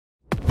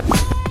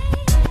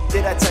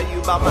Did I tell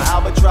you about my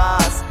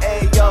albatross?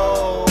 Hey,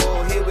 yo,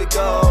 here we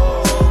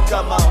go.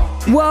 Come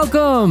on.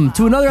 Welcome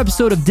to another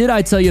episode of Did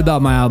I Tell You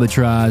About My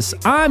Albatross?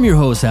 I'm your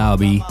host,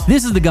 Albie.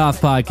 This is the Golf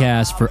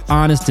Podcast for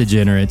honest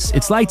degenerates.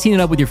 It's like teaming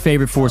up with your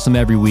favorite foursome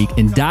every week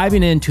and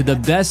diving into the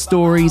best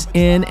stories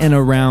in and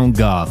around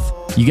golf.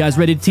 You guys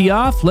ready to tee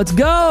off? Let's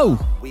go!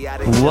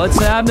 What's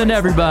happening,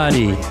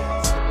 everybody?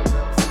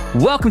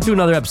 Welcome to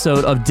another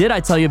episode of Did I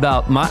Tell You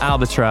About My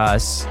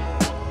Albatross?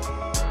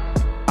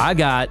 I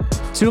got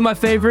two of my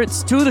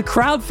favorites, two of the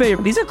crowd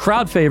favorites. These are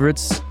crowd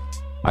favorites.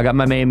 I got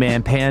my main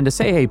man, Panda.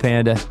 Say hey,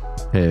 Panda.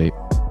 Hey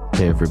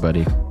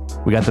everybody.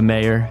 We got the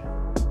mayor,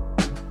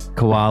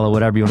 Koala,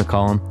 whatever you want to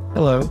call him.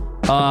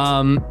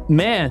 Hello.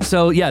 Man,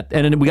 so yeah,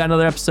 and then we got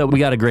another episode. We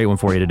got a great one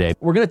for you today.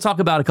 We're going to talk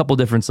about a couple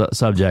different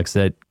subjects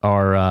that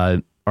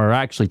are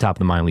actually top of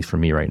the mind, at least for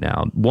me right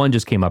now. One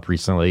just came up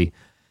recently,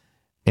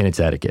 and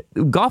it's etiquette.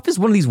 Golf is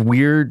one of these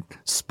weird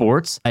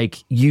sports.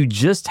 Like, you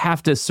just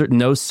have to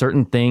know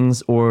certain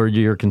things or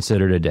you're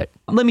considered a dick.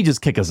 Let me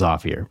just kick us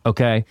off here,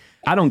 okay?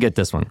 I don't get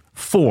this one.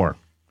 4.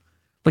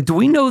 Like, do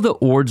we know the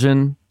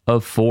origin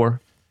of 4?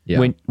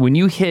 Yeah. When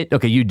you hit,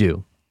 okay, you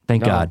do.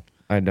 Thank God.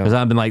 I don't. Because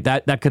I've been like,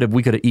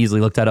 we could have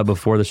easily looked that up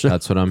before the show.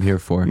 That's what I'm here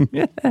for.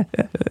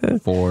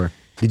 4.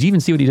 Did you even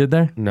see what he did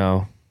there?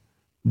 No.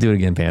 Do it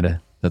again,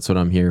 Panda. That's what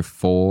I'm here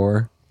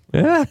for.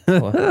 Yeah.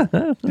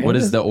 What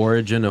is the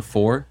origin of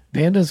 4?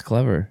 Panda's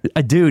clever.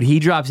 Dude, he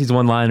drops these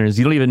one-liners.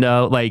 You don't even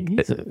know, like...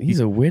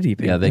 He's a witty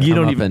panda. Yeah, they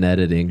come up in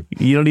editing.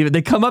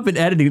 They come up in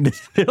editing.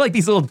 They're like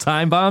these little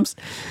time bombs.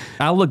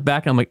 I'll look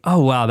back and I'm like,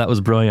 oh, wow, that was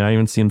brilliant. I didn't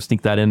even see him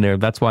sneak that in there.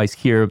 That's why he's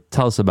here.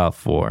 Tell us about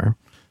 4.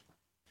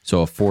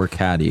 So a 4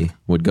 caddy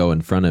would go in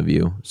front of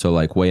you. So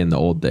like way in the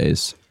old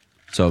days.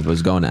 So if it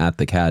was going at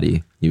the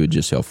caddy, you would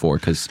just yell 4.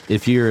 Because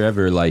if you're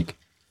ever like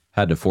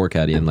had to 4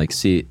 caddy and like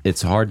see,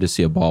 it's hard to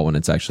see a ball when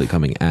it's actually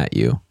coming at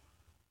you.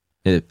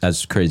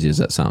 As crazy as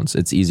that sounds,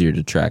 it's easier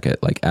to track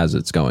it like as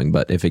it's going.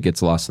 But if it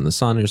gets lost in the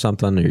sun or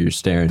something, or you're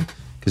staring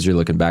because you're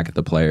looking back at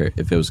the player,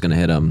 if it was going to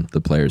hit him, the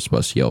player's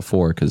supposed to yell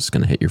 4 because it's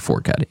going to hit your 4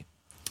 caddy.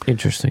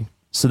 Interesting.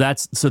 So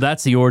that's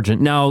the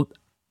origin. Now,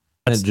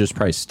 And it just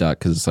probably stuck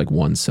because it's like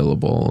one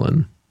syllable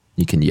and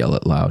you can yell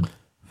it loud.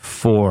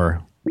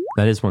 4.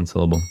 That is one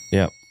syllable.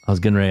 Yeah. I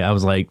was getting ready. I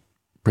was like,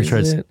 pretty sure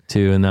it's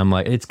 2. And then I'm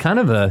like, it's kind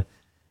of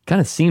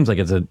seems like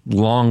it's a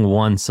long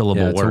one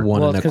syllable Yeah, it's word. a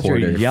 1 and a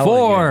quarter.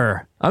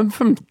 4. I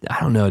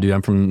don't know, dude.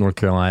 I'm from North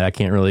Carolina. I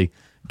can't really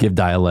give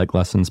dialect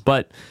lessons.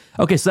 But,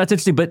 okay, so that's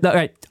interesting. But, all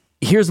right,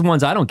 here's the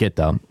ones I don't get,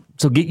 though.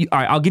 So, all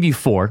right, I'll give you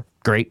 4.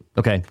 Great.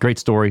 Okay, great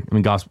story. I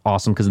mean, golf's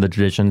awesome because of the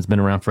tradition. It's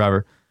been around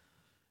forever.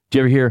 Do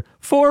you ever hear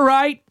 4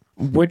 right?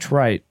 Which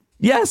right?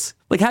 Yes.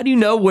 Like, how do you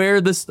know where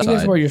this... I think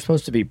that's where you're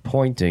supposed to be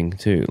pointing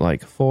to,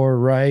 like 4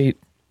 right.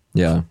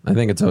 Yeah, I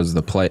think it's always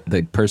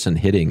the person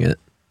hitting it.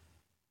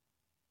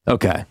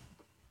 Okay.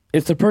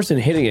 It's the person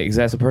hitting it because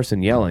that's the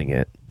person yelling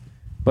it.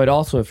 But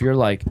also, if you're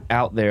like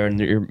out there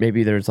and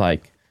maybe there's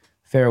like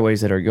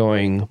fairways that are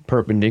going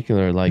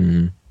perpendicular, like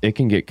it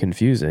can get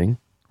confusing.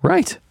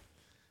 Right.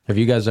 Have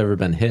you guys ever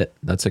been hit?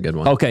 That's a good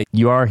one. Okay,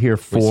 you are here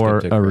for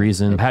a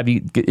reason. Have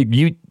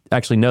you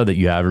actually know that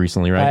you have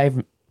recently, right?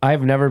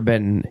 I've never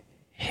been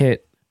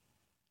hit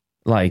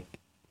like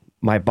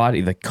my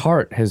body. The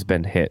cart has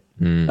been hit.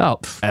 Oh,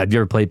 have you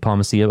ever played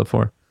Palmacia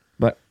before?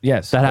 But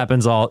yes, That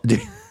happens all.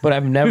 But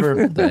I've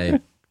never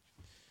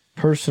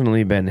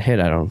personally been hit.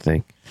 I don't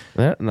think.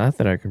 Not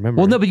that I can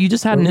remember. Well, no, but you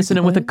just had an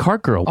incident with a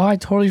cart girl. Oh, I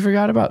totally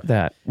forgot about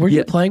that. Were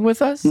you playing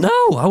with us? No,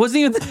 I wasn't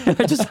even there.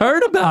 I just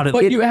heard about it.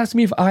 But you asked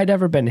me if I'd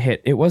ever been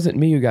hit. It wasn't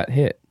me who got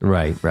hit.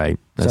 Right.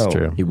 That's So-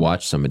 true. He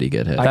watched somebody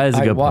get hit. That is a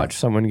I good watched point.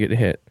 someone get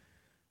hit.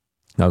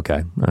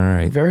 Okay, all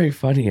right. Very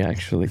funny,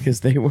 actually,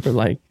 because they were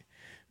like...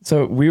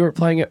 So we were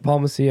playing at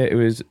Palmacia. It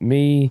was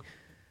me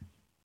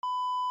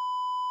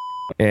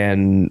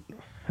and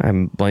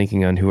I'm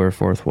blanking on who our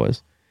fourth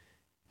was.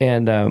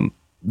 And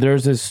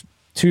there's this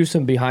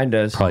twosome behind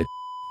us. Probably.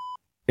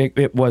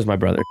 It was my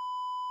brother.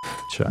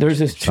 There's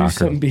this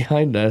twosome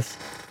behind us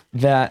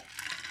that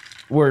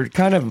were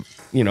kind of,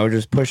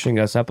 just pushing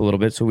us up a little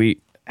bit. So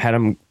we had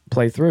them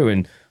play through.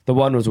 And the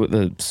one was with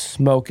the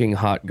smoking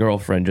hot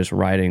girlfriend just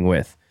riding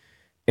with.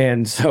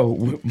 And so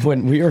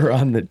when we were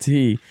on the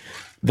tee,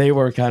 we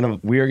were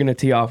going to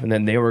tee off and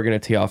then they were going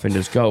to tee off and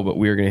just go, but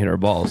we were going to hit our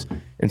balls.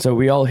 And so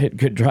we all hit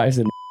good drives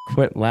and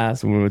went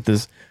last. And we were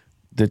with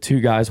the two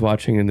guys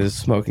watching and this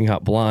smoking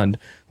hot blonde,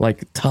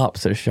 like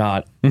tops a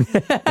shot,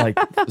 like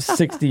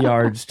 60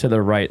 yards to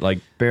the right, like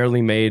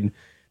barely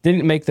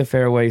didn't make the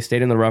fairway,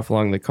 stayed in the rough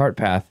along the cart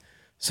path.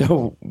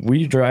 So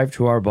we drive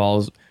to our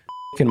balls,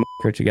 and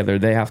are together.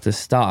 They have to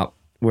stop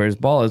where his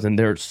ball is. And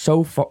they're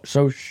so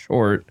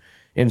short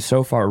and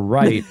so far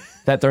right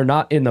that they're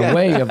not in the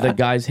way of the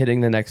guys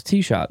hitting the next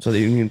tee shot. So that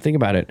you can think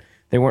about it.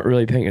 They weren't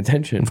really paying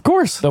attention. Of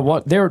course. They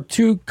were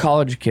 2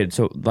 college kids,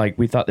 so like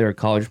we thought they were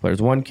college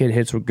players. One kid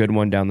hits a good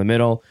one down the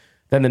middle.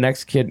 Then the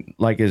next kid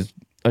like is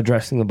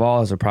addressing the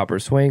ball as a proper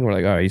swing. We're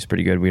like, all right, he's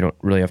pretty good. We don't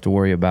really have to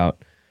worry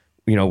about,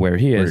 where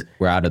he is.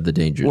 We're out of the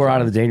danger We're zone.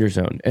 out of the danger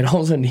zone. And all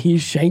of a sudden he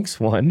shanks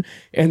one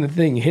and the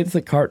thing hits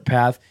the cart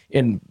path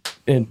and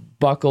and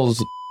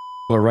buckles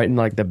were right in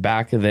like the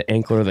back of the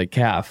ankle or the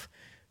calf.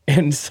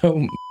 And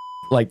so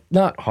like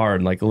not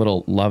hard, like a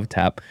little love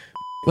tap,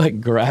 like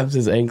grabs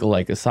his ankle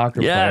like a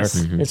soccer player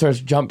and starts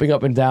jumping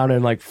up and down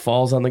and like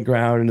falls on the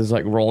ground and is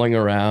like rolling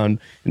around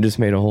and just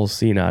made a whole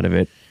scene out of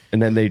it.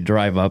 And then they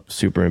drive up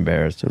super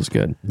embarrassed. It was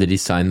good. Did he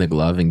sign the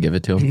glove and give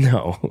it to him?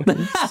 No.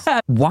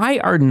 Why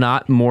are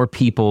not more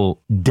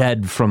people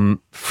dead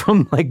from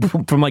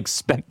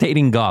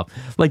spectating golf?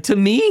 Like, to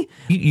me,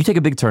 you take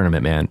a big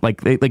tournament, man.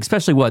 Like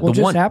especially what Well, the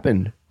just one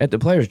happened at the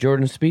Players.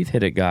 Jordan Spieth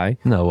hit a guy.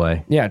 No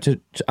way. Yeah,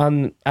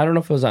 on I don't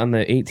know if it was on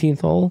the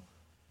 18th hole.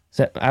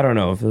 I don't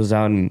know if it was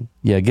on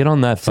Yeah, get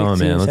on that phone,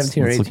 16, man. Let's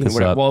 17 or look 18. this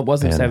Whatever. up. Well, it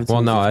wasn't Man. 17.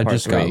 Well, no, it was I par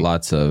just got three.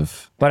 lots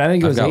of. But I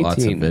think it was I've got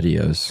 18. lots of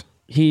videos.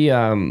 He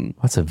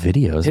Lots of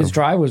videos. his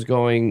drive was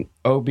going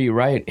OB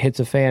right, hits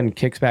a fan,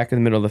 kicks back in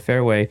the middle of the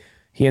fairway.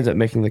 He ends up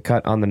making the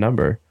cut on the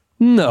number.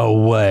 No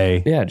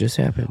way. Yeah, it just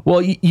happened.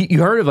 Well,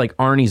 you heard of like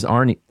Arnie's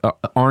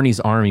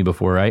Army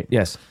before, right?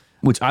 Yes.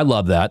 Which I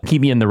love that.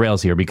 Keep me in the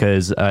rails here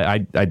because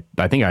I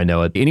think I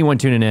know it. Anyone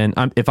tuning in,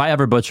 if I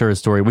ever butcher a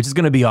story, which is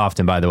going to be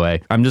often, by the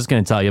way, I'm just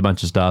going to tell you a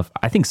bunch of stuff.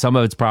 I think some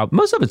of it's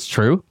most of it's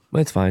true.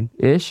 That's fine.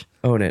 Ish.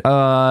 Own it.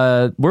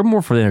 We're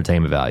more for the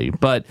entertainment value.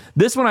 But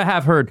this one I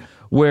have heard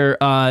where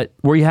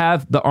you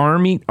have the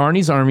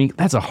Arnie's Army.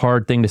 That's a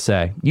hard thing to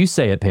say. You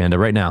say it, Panda,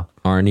 right now.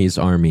 Arnie's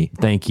Army.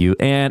 Thank you.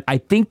 And I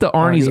think the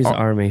Arnie's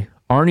Army.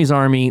 Arnie's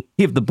Army,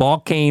 if the ball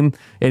came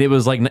and it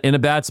was like in a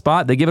bad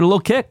spot, they give it a little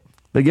kick.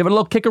 They give it a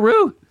little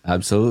kickaroo.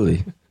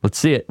 Absolutely. Let's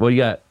see it. What do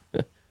you got?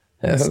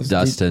 It's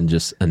Dustin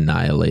just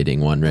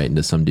annihilating one right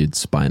into some dude's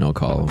spinal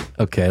column.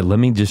 Okay, let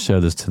me just show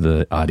this to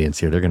the audience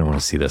here. They're going to want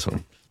to see this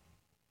one.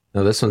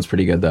 No, this one's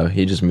pretty good, though.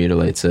 He just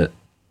mutilates it.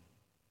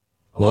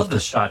 I love the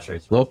shot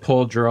trace. Little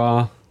pull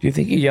draw. Do you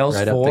think he yells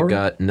Right four? up the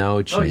gut.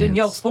 No chance. Oh, he didn't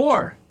yell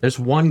 4. There's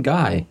one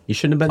guy. You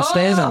shouldn't have been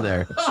standing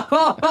there.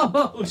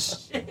 Oh,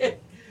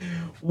 shit.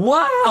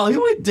 Wow, he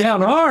went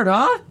down hard,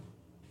 huh?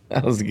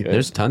 That was good.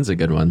 There's tons of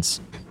good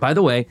ones. By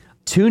the way,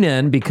 tune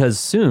in because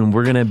soon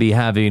we're going to be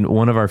having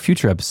one of our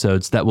future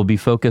episodes that will be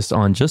focused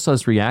on just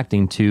us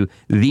reacting to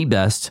the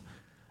best.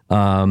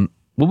 What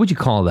would you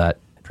call that?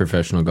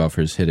 Professional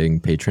golfers hitting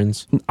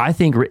patrons. I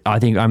think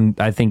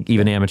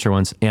even amateur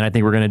ones, and I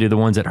think we're going to do the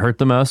ones that hurt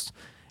the most.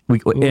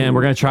 And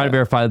we're going to try to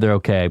verify that they're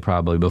okay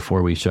probably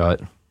before we show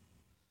it.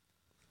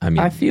 I mean,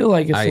 I feel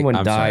like if someone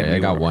I'm died, sorry, I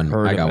got one.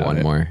 I got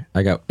one more.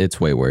 It's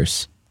way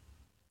worse.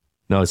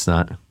 No, it's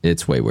not.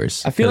 It's way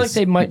worse. I feel like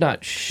they might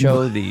not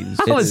show these.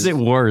 How is it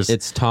worse?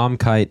 It's Tom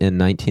Kite in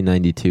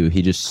 1992.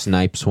 He just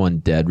snipes one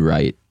dead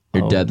right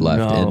or dead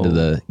left no. into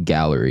the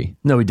gallery.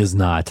 No, he does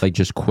not. Like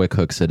just quick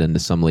hooks it into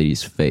some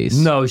lady's face.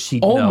 No,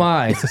 she. Oh no.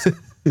 my!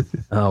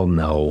 Oh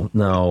no!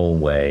 No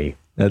way!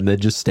 And then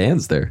just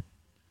stands there.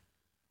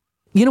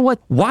 You know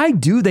what? Why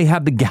do they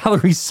have the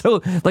gallery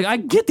so... Like, I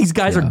get these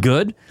guys are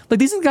good. Like,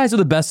 these guys are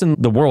the best in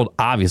the world,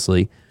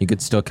 obviously. You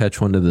could still catch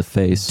one to the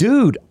face.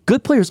 Dude,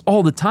 good players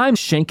all the time.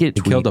 Shank it.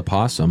 He killed a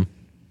possum.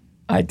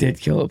 I did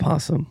kill a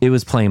possum. It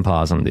was plain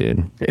possum,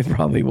 dude. It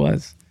probably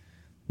was.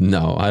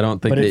 No, I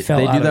don't think But it they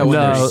fell do out that of- when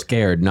No. they're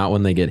scared, not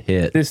when they get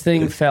hit. This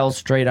thing fell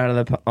straight out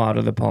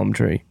of the palm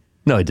tree.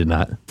 No, it did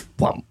not.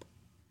 Plump.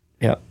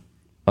 Yep.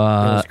 It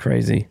was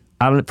crazy.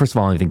 First of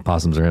all, I don't think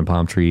possums are in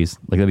palm trees.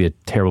 Like, that'd be a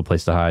terrible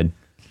place to hide.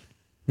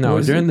 No,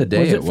 during the day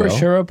was it it for will.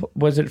 sure?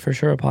 Was it for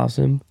sure a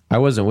possum? I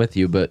wasn't with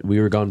you, but we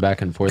were going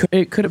back and forth.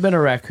 It could have been a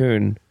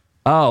raccoon.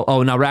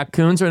 Oh, now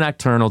raccoons are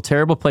nocturnal.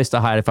 Terrible place to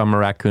hide if I'm a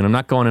raccoon. I'm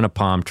not going in a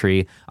palm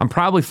tree. I'm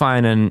probably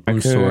finding...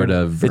 Some sort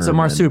of It's a vermin.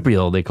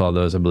 marsupial, they call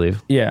those, I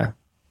believe. Yeah,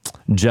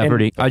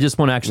 Jeopardy. I just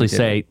want to actually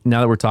say,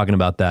 now that we're talking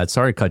about that,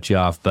 sorry to cut you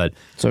off, but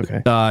it's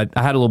okay. I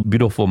had a little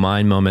beautiful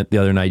mind moment the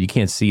other night. You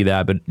can't see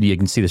that, but you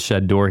can see the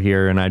shed door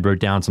here, and I wrote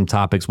down some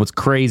topics. What's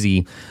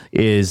crazy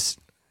is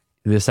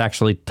this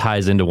actually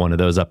ties into one of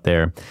those up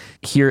there.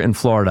 Here in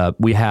Florida,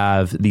 we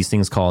have these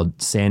things called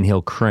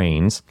sandhill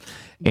cranes,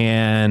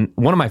 and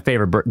one of my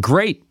favorite birds,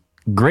 great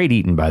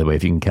eating, by the way,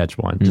 if you can catch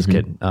one. Just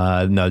kidding.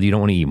 No, you don't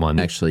want to eat one.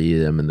 Actually eat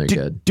them and they're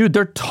good. Dude,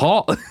 they're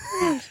tall.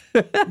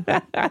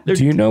 Do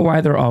you know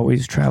why they're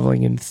always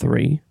traveling in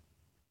 3?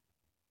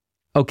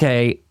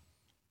 Okay,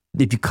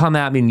 if you come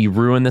at me and you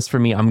ruin this for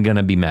me, I'm going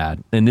to be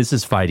mad. And this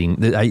is fighting.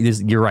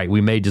 You're right.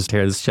 We may just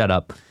tear this shit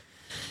up.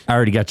 I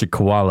already got your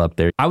koala up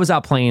there. I was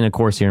out playing a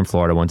course here in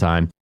Florida one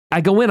time. I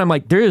go in, I'm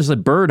like, there is a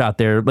bird out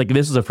there. Like,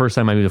 this is the first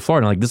time I moved to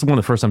Florida. I'm like, this is one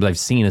of the first times I've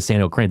seen a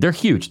sandhill crane. They're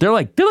huge. They're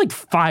like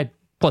 5+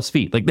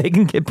 feet. Like, they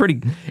can get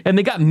pretty, and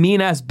they got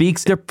mean ass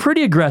beaks. They're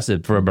pretty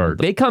aggressive for a bird.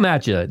 They come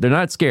at you. They're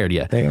not scared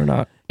yet. They are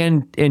not.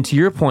 And to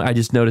your point, I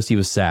just noticed he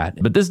was sad.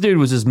 But this dude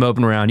was just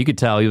moping around. You could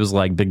tell he was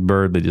like Big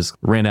Bird that just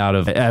ran out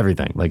of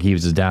everything. Like, he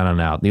was just down and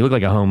out. And he looked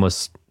like a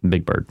homeless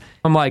Big Bird.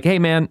 I'm like, hey,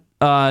 man,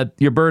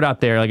 your bird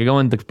out there. Like, I go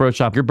in the pro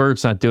shop. Your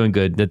bird's not doing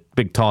good. That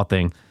big tall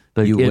thing.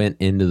 You went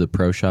into the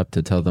pro shop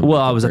to tell them. Well,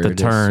 that I was at the bird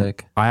is turn.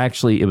 sick?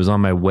 It was on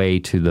my way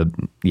to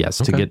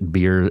to get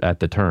beer at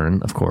the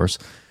turn, of course.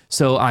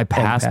 So I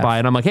passed by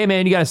and I'm like, hey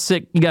man, you got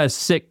a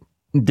sick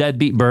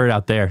deadbeat bird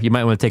out there. You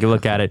might want to take a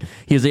look at it.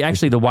 He was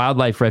actually the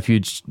wildlife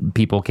refuge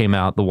people came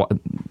out.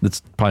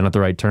 that's probably not the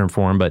right term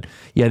for them, but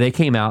yeah, they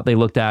came out, they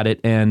looked at it,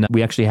 and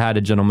we actually had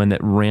a gentleman that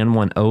ran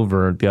one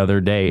over the other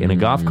day in a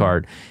golf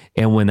cart.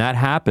 And when that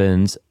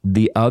happens,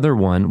 the other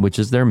one, which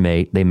is their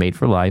mate, they mate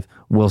for life,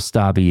 will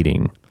stop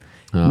eating.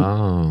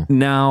 Oh.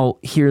 Now,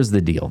 here's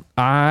the deal.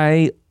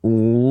 I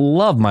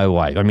love my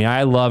wife. I mean,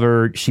 I love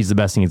her. She's the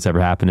best thing that's ever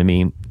happened to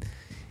me.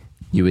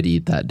 You would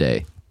eat that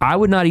day. I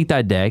would not eat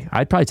that day.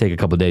 I'd probably take a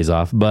couple of days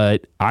off,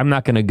 but I'm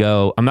not going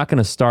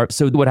to start.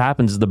 So what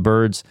happens is the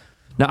birds.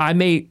 Now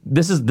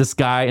this is this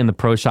guy in the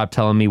pro shop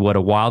telling me what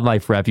a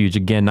wildlife refuge,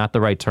 again, not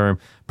the right term,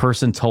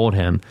 person told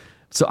him.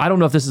 So I don't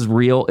know if this is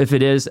real. If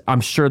it is,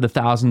 I'm sure the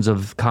thousands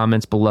of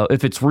comments below.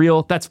 If it's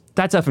real, that's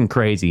effing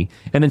crazy.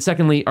 And then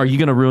secondly, are you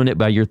going to ruin it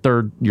by your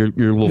little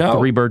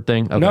 3-bird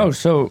thing? Okay. No.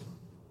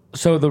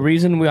 So the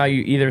reason why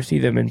you either see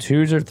them in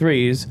 2s or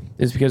 3s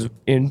is because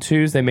in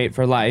 2s they mate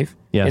for life.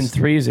 Yes.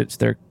 In 3s it's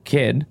their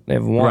kid. They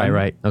have one.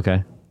 Right.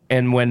 Okay.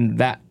 And when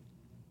that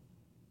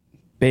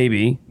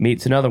baby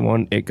meets another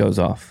one, it goes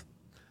off.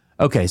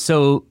 Okay.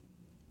 So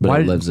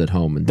But it lives at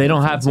home. And they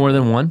don't have more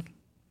than one?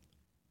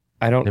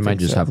 I don't. They might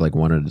just have like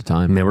one at a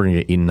time. Man, we're gonna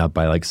get eaten up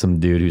by like some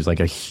dude who's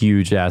like a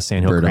huge ass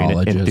sandhill crane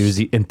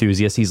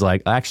enthusiast. He's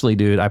like, actually,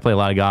 dude, I play a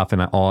lot of golf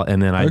and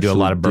then I do a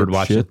lot of bird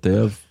watching. Shit, they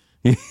have.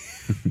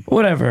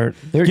 Whatever.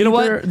 You know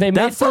what?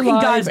 That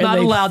fucking guy's not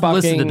allowed to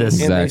listen to this.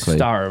 Exactly. They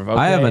starve.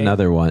 Okay? I have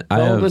another one.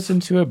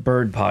 Listen to a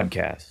bird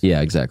podcast.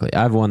 Yeah, exactly.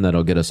 I have one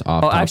that'll get us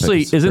off. Oh,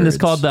 actually, isn't this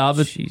called the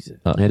Albatross?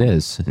 It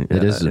is.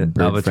 It is a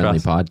bird-friendly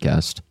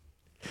podcast.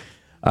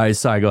 All right,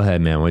 sorry. Go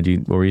ahead, man. What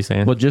were you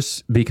saying? Well,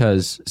 just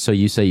because. So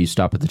you say you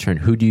stop at the turn.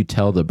 Who do you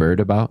tell the bird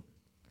about?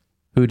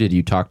 Who did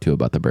you talk to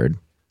about the bird?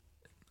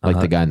 Like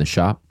the guy in the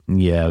shop?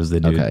 Yeah, it was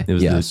the dude. Okay. It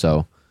was yeah. the,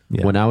 So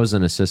when I was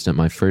an assistant,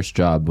 my first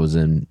job was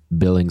in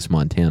Billings,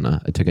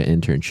 Montana. I took an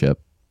internship.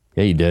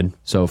 Yeah, you did.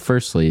 So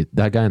firstly,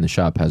 that guy in the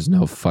shop has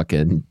no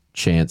fucking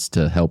chance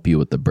to help you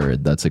with the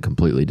bird. That's a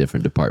completely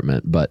different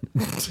department. But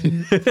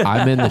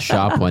I'm in the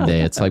shop one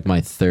day. It's like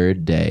my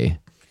 3rd day.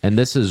 And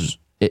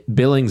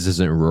Billings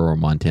isn't rural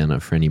Montana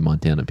for any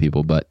Montana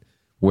people, but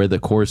where the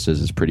course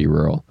is pretty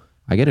rural.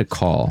 I get a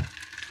call.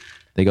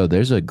 They go,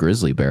 there's a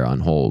grizzly bear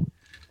on hole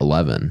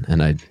 11.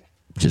 And I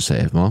just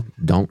say, well,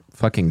 don't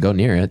fucking go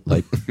near it.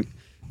 Like,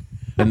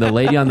 and the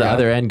lady on the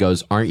other end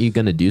goes, aren't you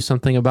going to do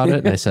something about it?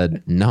 And I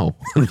said, no.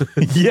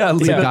 Yeah,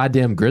 It's a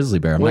goddamn grizzly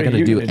bear. I'm not going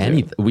to do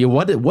anything. Do?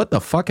 What the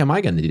fuck am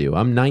I going to do?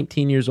 I'm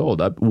 19 years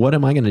old. What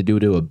am I going to do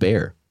to a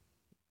bear?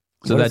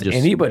 So what is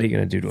anybody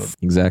going to do to a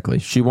Exactly.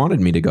 She wanted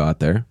me to go out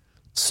there.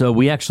 So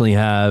we actually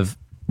have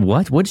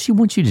what? What does she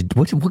want you to do?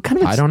 What kind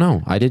of? I don't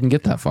know. I didn't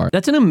get that far.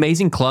 That's an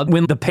amazing club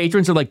when the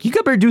patrons are like, you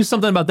better do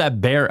something about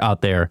that bear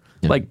out there.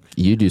 Yeah, like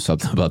you do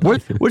something about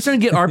that. We're trying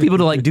to get our people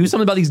to like do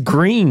something about these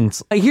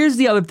greens. Like, here's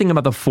the other thing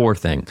about the 4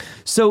 thing.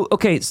 So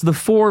the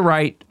 4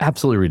 right,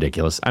 absolutely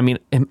ridiculous. I mean,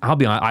 I'll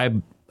be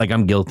honest.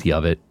 I'm guilty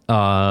of it.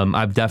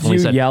 I've definitely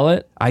said. You yell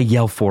it? I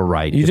yell 4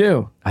 right. You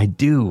do? I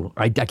do.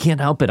 I can't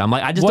help it. I'm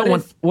like, I just don't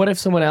want. What if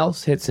someone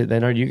else hits it?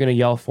 Then are you going to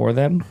yell for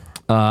them?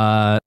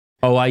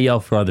 I yell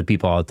for other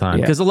people all the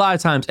time because a lot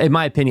of times, in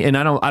my opinion, and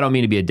I don't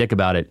mean to be a dick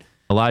about it.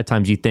 A lot of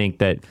times, you think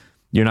that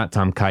you're not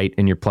Tom Kite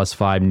and you're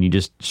 +5 and you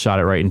just shot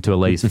it right into a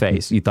lady's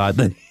face. You thought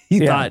that you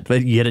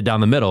hit it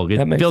down the middle.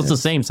 It feels the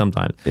same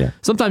sometimes. Yeah.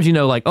 Sometimes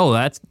like, oh,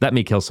 that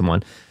may kill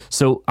someone.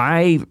 So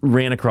I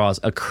ran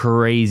across a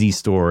crazy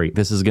story.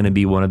 This is going to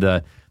be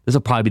this will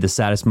probably be the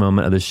saddest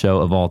moment of the show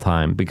of all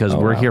time because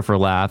we're here for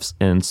laughs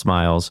and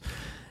smiles,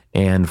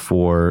 and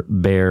for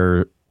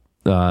bears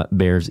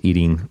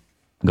eating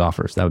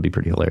golfers. That would be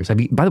pretty hilarious.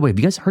 By the way, have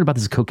you guys heard about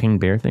this cocaine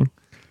bear thing?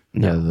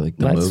 Yeah, like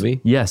the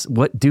movie. Yes.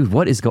 What, dude?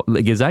 What is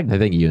is that? I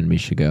think you and me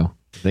should go.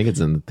 I think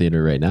it's in the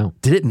theater right now.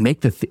 Did it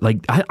make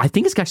the I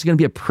think it's actually going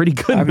to be a pretty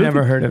good. I've movie.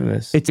 never heard of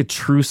this. It's a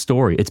true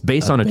story. It's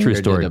based on a true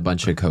story. Did a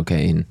bunch of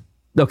cocaine.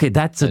 Okay,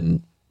 that's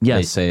and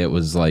yes. They say it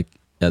was like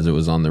as it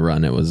was on the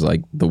run, it was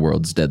like the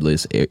world's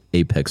deadliest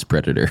apex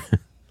predator.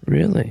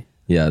 Really?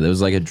 Yeah, there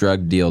was like a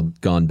drug deal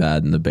gone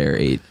bad, and the bear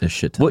ate a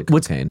shit ton of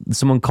cocaine.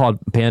 Someone called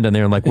Panda and they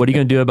were like, what are you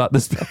going to do about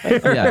this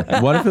bear? Yeah,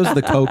 what if it was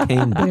the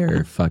cocaine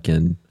bear?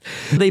 Fucking.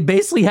 They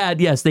basically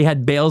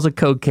had bales of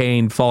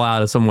cocaine fall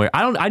out of somewhere.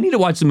 I need to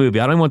watch the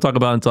movie. I don't even want to talk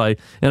about it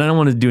and I don't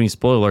want to do any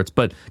spoiler alerts,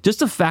 but just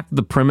the fact that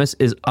the premise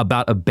is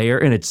about a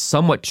bear and it's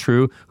somewhat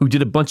true who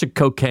did a bunch of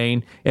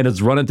cocaine and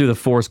is running through the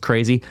forest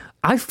crazy.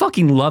 I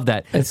fucking love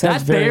that. It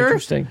sounds very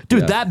interesting.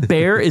 Dude, that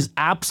bear is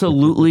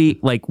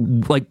absolutely like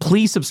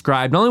please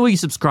subscribe. Not only will you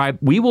subscribe,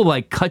 we will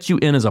like cut you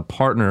in as a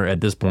partner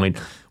at this point.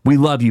 We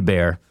love you,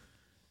 bear.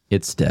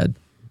 It's dead.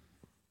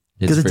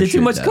 Because it did too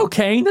much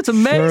cocaine? That's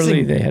amazing.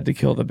 Surely they had to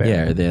kill the bear.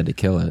 Yeah, they had to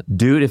kill it.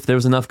 Dude, if there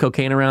was enough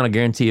cocaine around, I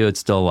guarantee you it's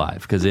still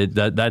alive. Because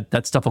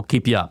that stuff will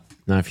keep you up.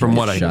 Not if you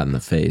get shot in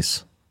the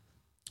face.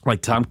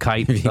 Like Tom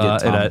Kite. If you get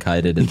Tom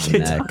Kited in the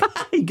neck.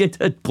 You get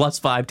to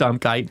 +5 Tom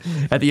Kite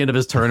at the end of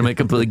his tournament,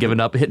 completely given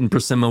up, hitting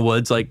persimmon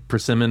woods, like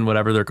persimmon,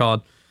 whatever they're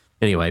called.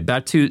 Anyway,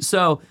 back to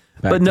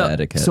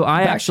etiquette. So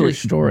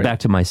back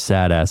to my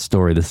sad ass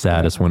story, the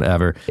saddest one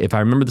ever. If I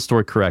remember the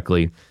story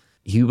correctly,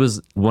 he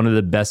was one of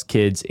the best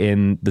kids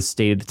in the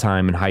state at the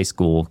time in high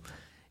school.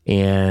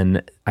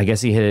 and I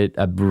guess he hit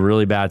a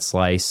really bad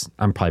slice.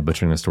 I'm probably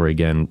butchering the story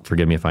again.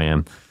 Forgive me if I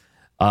am.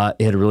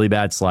 It had a really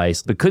bad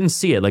slice, but couldn't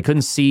see it. Like,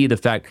 couldn't see the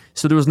fact.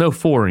 So there was no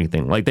 4 or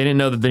anything. Like, they didn't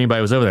know that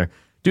anybody was over there.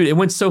 Dude, it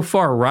went so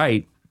far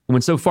right.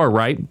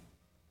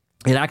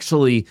 It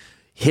actually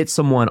hit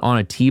someone on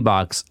a tee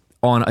box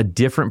on a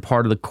different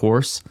part of the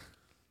course,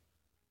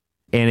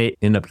 and it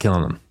ended up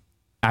killing them.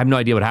 I have no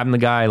idea what happened to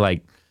the guy.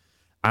 Like,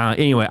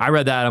 anyway, I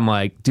read that. I'm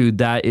like, dude,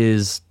 that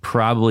is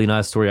probably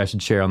not a story I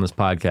should share on this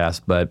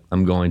podcast, but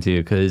I'm going to,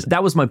 because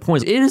that was my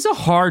point. It is a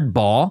hard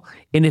ball,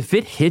 and if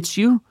it hits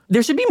you,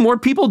 there should be more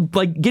people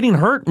like getting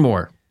hurt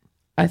more.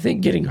 I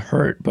think getting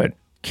hurt, but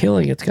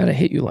killing, it's got to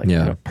hit you like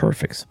in a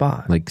perfect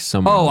spot. Like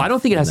someone. Oh, I don't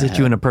think it has to hit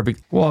you in a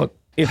perfect. Well,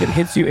 if it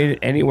hits you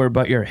anywhere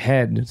but your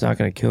head, it's not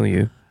going to kill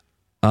you.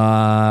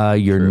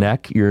 Your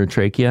neck, your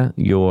trachea,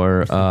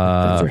 your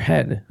That's your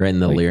head. Right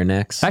in the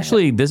larynx.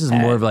 Actually, this is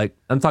more of like,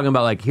 I'm talking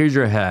about like, here's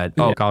your head.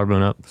 Oh,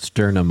 collarbone up.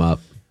 Sternum up.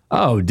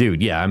 Oh,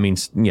 dude. Yeah. I mean,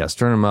 yeah,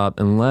 sternum up.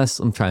 Unless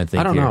I'm trying to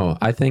think. I don't here. know.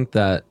 I think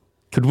that.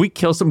 Could we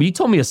kill somebody? You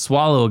told me to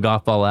swallow a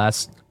golf ball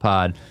last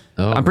pod.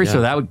 Oh, I'm pretty yeah.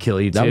 sure that would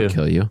kill you too. That would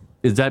kill you.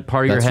 Is that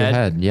part of That's your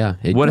head? Yeah.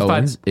 What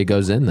if it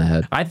goes in the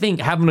head? I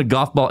think having a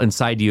golf ball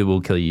inside you will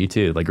kill you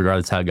too. Like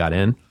regardless how it got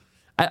in.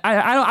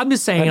 I'm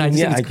just saying. I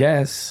think I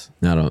guess.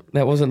 No, don't.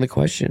 That wasn't the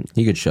question.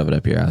 You could shove it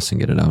up your ass and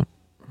get it out.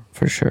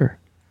 For sure.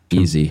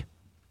 Easy.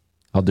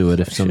 I'll do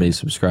it if somebody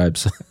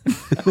subscribes.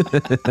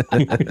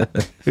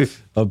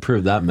 I'll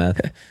prove that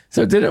myth.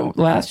 So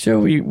last show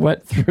we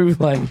went through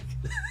like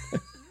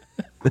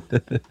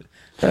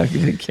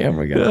the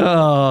camera guy.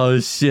 Oh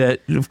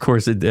shit! Of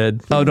course it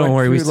did. Oh, don't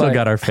worry, we still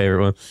got our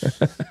favorite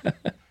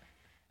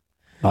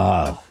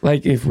one.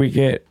 Like if we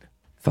get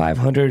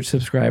 500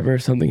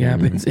 subscribers, something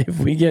happens. If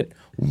we get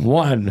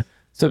 1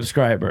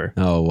 subscriber,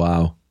 Oh,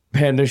 wow.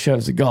 Panda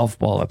shoves a golf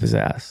ball up his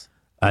ass.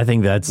 I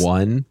think that's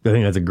One. I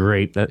think that's a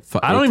great. I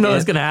don't even know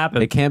that's gonna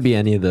happen. It can't be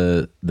any of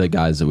the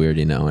guys that we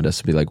already know. It has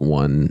to be like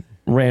one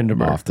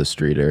Randomer. off the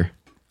streeter.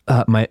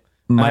 My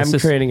I'm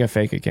sister. creating a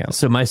fake account.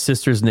 So my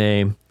sister's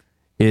name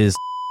is.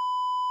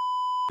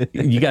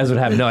 You guys would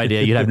have no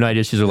idea. You'd have no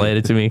idea she's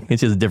related to me. And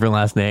she has a different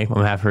last name. I'm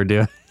gonna have her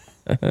do it.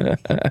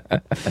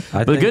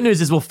 But the good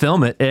news is we'll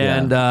film it,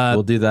 and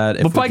we'll do that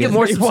if before I get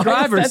more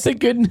subscribers. That's the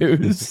good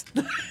news.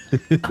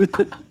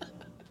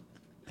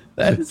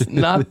 That's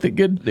not the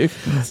good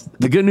news.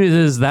 The good news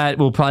is that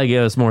will probably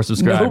get us more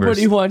subscribers.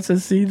 Nobody wants to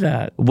see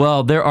that.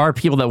 Well, there are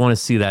people that want to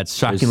see that,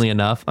 shockingly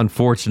enough,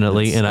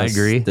 unfortunately, and I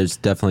agree. There's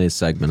definitely a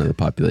segment of the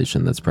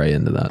population that's probably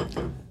into that.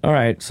 All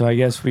right, so I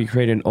guess we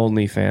create an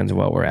OnlyFans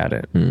while we're at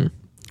it.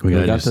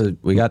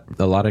 We got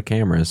a lot of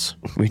cameras.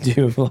 We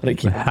do have a lot of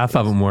kids. Half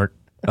of them work.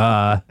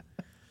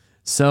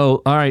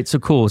 So, all right, so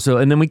cool. So,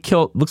 and then we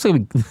killed, looks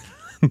like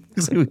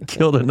we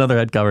killed another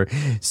head cover.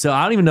 So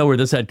I don't even know where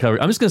this head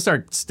cover, I'm just going to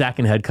start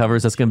stacking head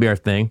covers. That's going to be our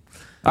thing.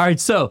 All right,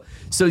 so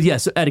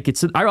etiquette.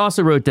 So I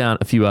also wrote down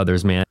a few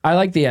others, man. I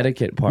like the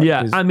etiquette part.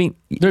 Yeah, I mean,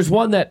 there's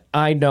one that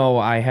I know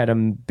I had a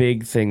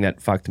big thing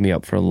that fucked me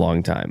up for a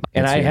long time.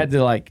 And I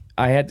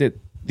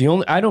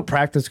don't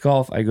practice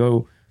golf. I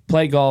go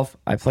play golf.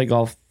 I play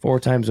golf 4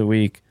 times a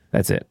week.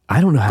 That's it.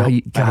 I don't know how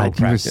you, I God, don't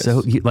you were practice.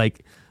 so,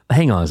 like,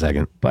 hang on a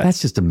second. But-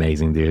 that's just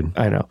amazing, dude.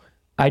 I know.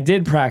 I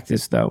did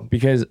practice though,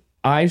 because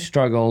I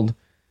struggled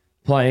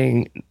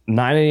playing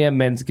 9 a.m.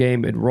 men's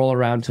game. It'd roll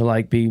around to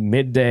like be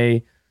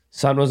midday.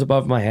 Sun was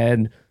above my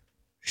head.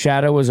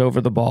 Shadow was over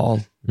the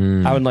ball.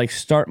 I would like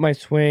start my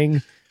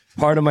swing.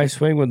 Part of my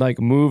swing would like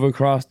move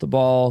across the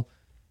ball.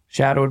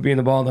 Shadow would be in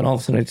the ball. And then all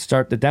of a sudden I'd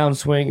start the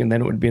downswing and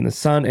then it would be in the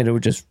sun and it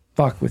would just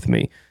fuck with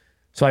me.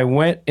 So I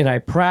went and I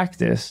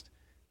practiced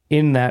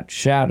in that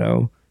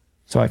shadow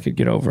so I could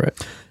get over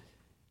it.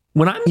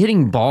 When I'm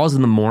hitting balls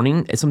in the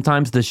morning,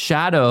 sometimes the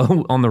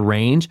shadow on the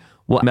range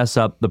will mess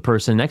up the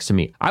person next to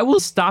me. I will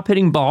stop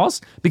hitting balls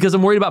because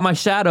I'm worried about my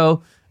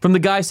shadow from the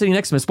guy sitting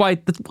next to me. That's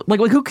why, like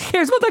who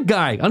cares about that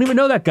guy? I don't even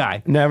know that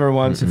guy. Never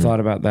once have thought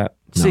about that.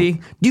 See,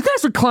 do you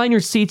guys recline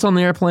your seats on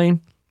the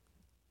airplane?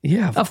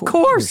 Yeah, Of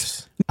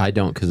course. I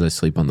don't, because I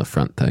sleep on the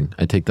front thing.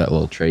 I take that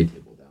little tray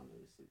table down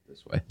and sleep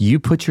this way. You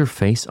put your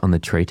face on the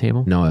tray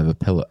table? No, I have a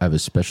pillow. I have a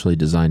specially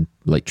designed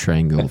like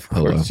triangle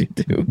pillow. Of course you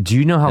do. Do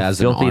you know It how has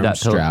an filthy arm that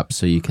pillow? strap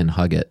so you can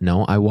hug it.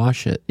 No, I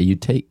wash it.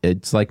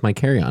 It's like my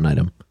carry-on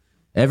item.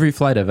 Every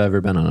flight I've ever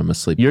been on, I'm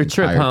asleep Your the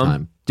trip entire home,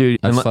 time. dude.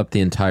 I've slept the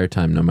entire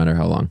time, no matter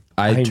how long.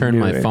 I turn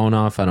knew my it. phone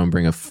off. I don't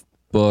bring a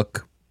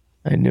book,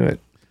 I knew it.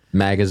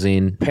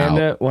 magazine.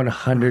 Panda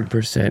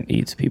 100%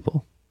 eats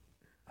people.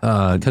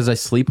 Because I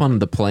sleep on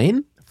the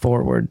plane?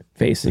 Forward,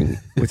 facing,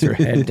 with your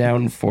head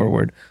down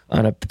forward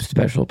on a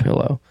special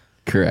pillow.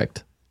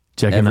 Correct.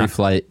 Checking Every out.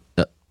 flight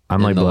I'm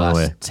in like the blown last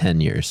away. 10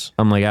 years.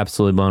 I'm like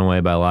absolutely blown away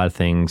by a lot of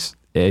things,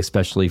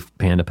 especially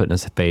Panda putting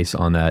his face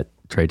on that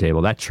tray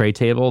table. That tray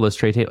table, this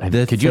tray table.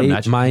 Could you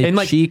imagine? My And,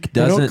 like, cheek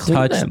don't doesn't clean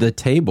touch them. the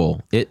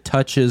table. It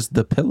touches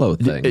the pillow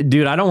thing.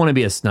 Dude, I don't want to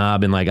be a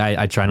snob, and like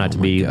I try not to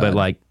be, God. but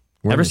like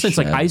We're in ever a since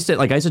like shed.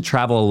 I used to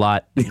travel a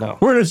lot. No.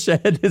 We're in a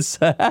shed. It's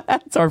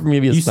hard for me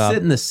to be a You snob.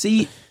 sit in the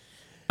seat.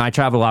 I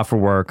travel a lot for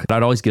work.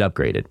 I'd always get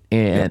upgraded,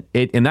 and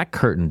and that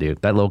curtain,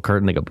 dude, that little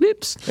curtain, they go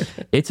blips.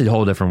 It's a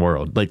whole different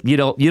world. Like you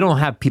don't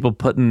have people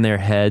putting their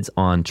heads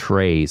on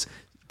trays,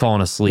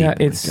 falling asleep. Yeah,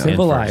 it's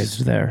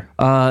civilized there.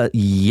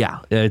 Yeah,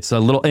 it's a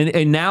little,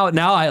 and now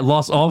I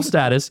lost all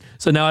status,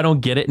 so now I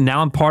don't get it. And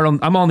now I'm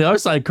on the other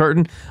side of the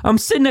curtain. I'm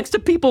sitting next to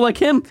people like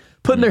him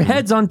putting their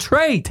heads on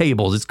tray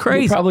tables. It's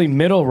crazy. You're probably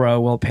middle row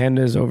while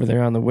Panda's over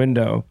there on the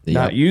window,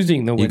 not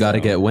using the window. You got to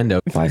get window.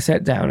 If I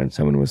sat down and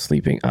someone was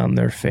sleeping on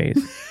their face,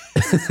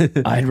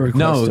 I'd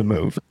request a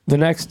move. The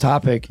next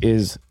topic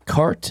is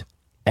cart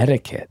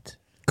etiquette.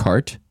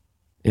 Cart?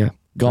 Yeah,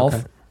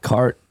 golf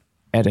cart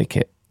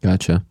etiquette.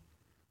 Gotcha.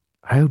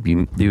 I hope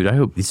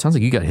it sounds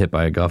like you got hit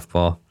by a golf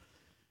ball.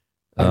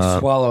 I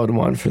swallowed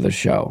one for the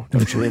show.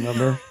 Don't you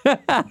remember?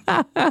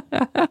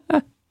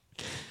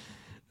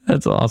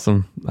 That's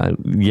awesome.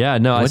 What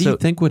do you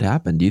think would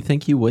happen? Do you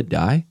think you would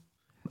die?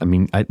 I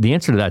mean, the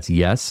answer to that's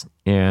yes.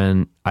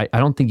 And I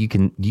don't think you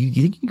can. Do you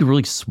think you could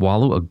really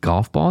swallow a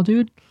golf ball,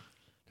 dude?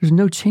 There's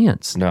no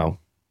chance. No.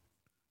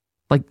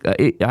 Like,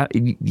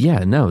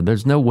 no.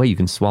 There's no way you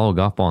can swallow a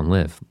golf ball and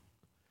live.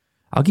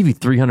 I'll give you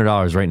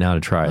 $300 right now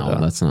to try it. No, though.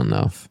 that's not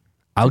enough.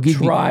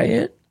 Try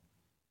it.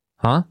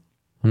 Huh?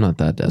 I'm not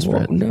that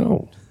desperate. Well,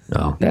 no.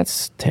 No.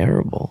 That's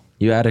terrible.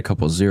 You add a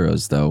couple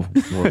zeros, though.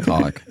 We'll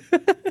talk.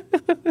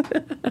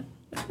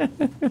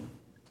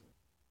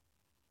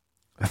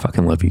 I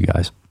fucking love you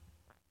guys.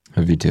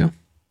 Love you too.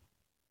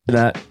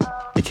 That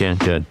you can.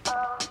 Good.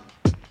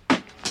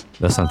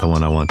 That's not the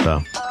one I want,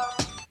 though.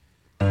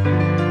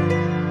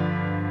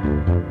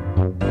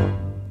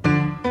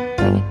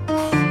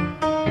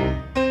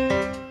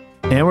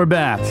 And we're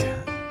back.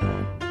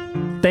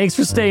 Thanks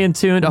for staying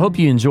tuned. I hope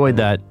you enjoyed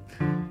that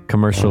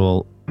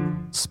commercial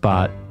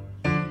spot.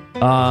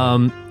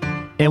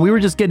 And we were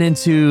just getting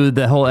into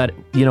the whole,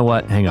 you know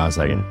what? Hang on a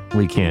second.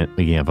 We can't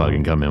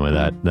fucking come in with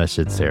that. That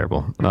shit's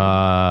terrible. We're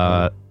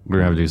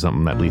gonna have to do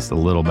something at least a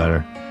little better.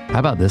 How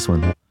about this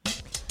one?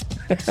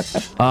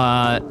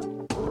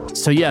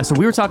 So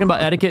we were talking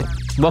about etiquette.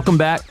 Welcome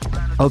back.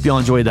 Hope y'all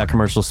enjoyed that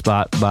commercial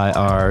spot by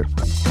our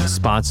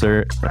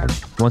sponsor. Why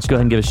don't you go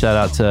ahead and give a shout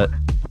out to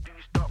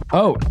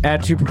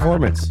Add to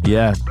Performance.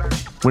 Yeah.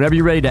 Whenever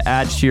you're ready to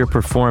add to your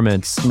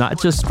performance, not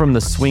just from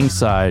the swing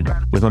side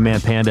with my man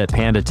Panda at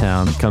Panda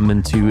Town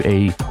coming to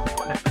a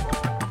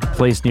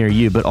place near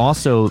you, but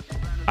also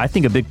I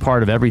think a big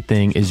part of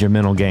everything is your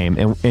mental game,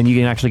 and you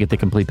can actually get the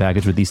complete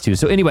package with these two.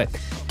 So anyway,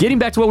 getting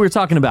back to what we were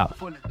talking about.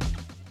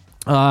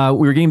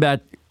 We were getting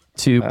back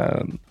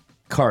to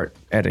cart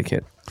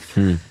etiquette.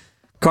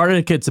 Cart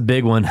etiquette's a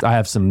big one. I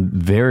have some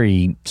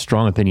very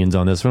strong opinions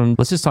on this one.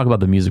 Let's just talk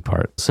about the music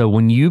part. So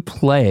when you're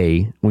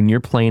playing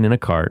in a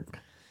cart,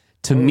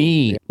 to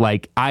me,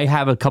 like I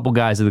have a couple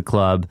guys at the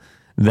club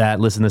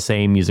that listen to the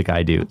same music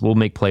I do. We'll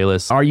make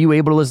playlists. Are you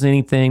able to listen to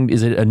anything?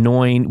 Is it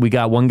annoying? We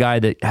got one guy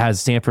that has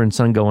Sanford &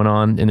 Son going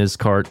on in his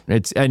cart.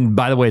 And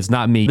by the way, it's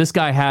not me. This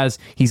guy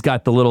he's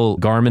got the little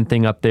Garmin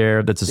thing up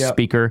there that's a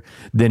speaker.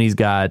 Then he's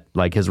got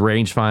like his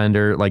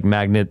rangefinder, like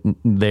magnet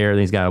there.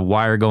 Then he's got a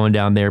wire going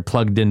down there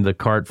plugged into the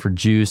cart for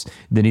juice.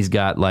 Then he's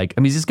got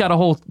he's just got a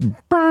whole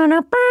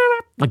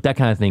like that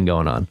kind of thing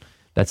going on.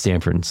 That's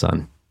Sanford &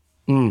 Son.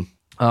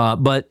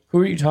 But who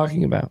are you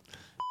talking about?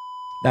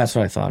 That's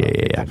what I thought.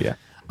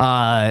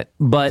 Yeah.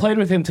 But played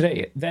with him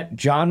today. That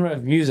genre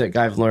of music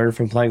I've learned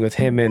from playing with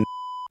him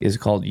is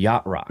called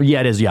yacht rock.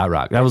 Yeah, it is yacht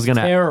rock. It's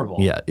terrible.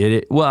 Yeah,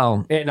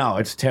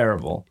 it's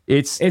terrible.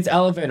 It's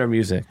elevator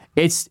music.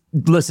 It's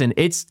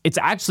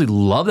actually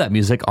love that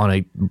music on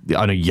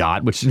a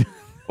yacht, which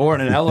or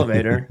in an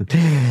elevator,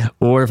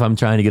 or if I'm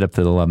trying to get up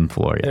to the 11th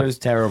floor. Yeah, it was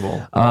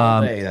terrible.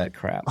 All day, that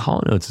crap.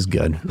 Hall & Oates is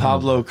good.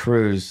 Pablo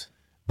Cruz.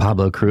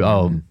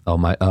 Falcon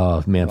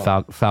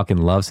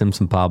loves him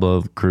some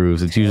Pablo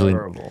Cruz. It's usually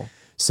terrible.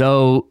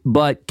 So,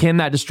 but can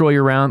that destroy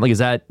your round? Like, is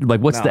that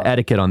what's the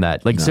etiquette on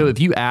that? Like, so if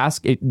you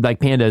ask it,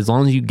 like Panda, as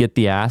long as you get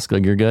the ask,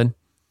 like you're good.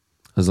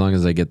 As long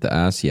as I get the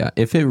ask, yeah.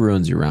 If it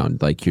ruins your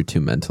round, like you're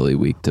too mentally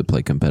weak to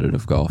play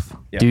competitive golf.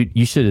 Yeah. Dude,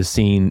 you should have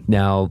seen.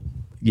 Now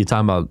you're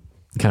talking about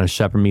kind of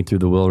shepherd me through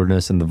the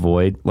wilderness and the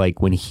void.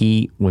 Like when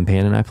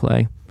Panda and I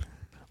play,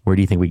 where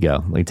do you think we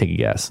go? Like, take a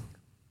guess.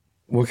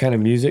 What kind of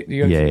music do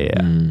you go to?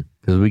 Yeah.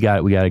 Because we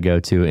got to go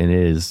to, and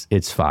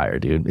it's fire,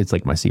 dude. It's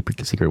like my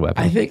secret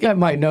weapon. I think I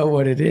might know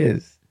what it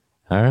is.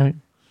 All right.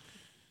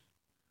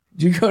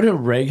 Do you go to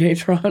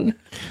Reggaetron?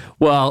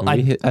 Well,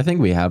 I think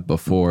we have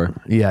before.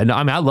 Yeah, no,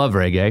 I mean, I love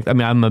reggae. I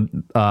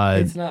mean,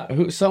 it's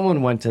not.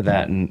 Someone went to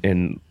that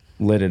and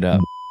lit it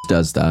up.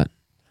 Does that?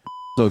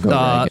 So go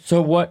reggae.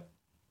 So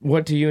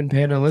what do you and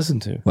Panda listen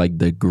to? Like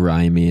the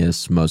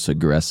grimiest, most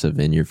aggressive,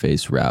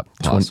 in-your-face rap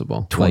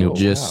possible.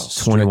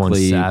 21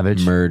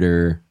 Savage,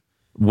 murder.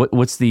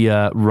 What's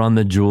the Run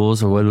the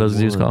Jewels, or what are those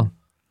dudes called?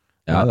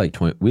 Yeah,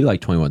 we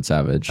like 21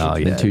 Savage. Oh,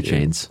 yeah, 2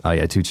 Chainz. Oh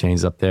yeah, 2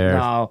 Chainz up there.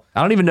 No.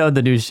 I don't even know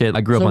the new shit.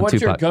 I grew up on Tupac.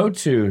 So what's your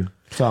go-to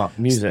talk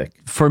music?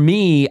 For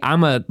me,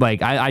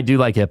 I do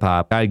like hip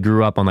hop. I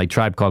grew up on like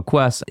Tribe Called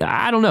Quest.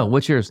 I don't know.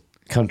 What's yours?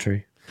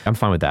 Country. I'm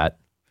fine with that.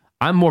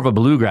 I'm more of a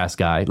bluegrass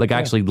guy. Like I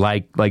actually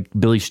like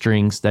Billy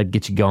Strings that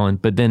get you going,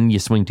 but then you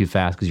swing too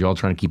fast because you're all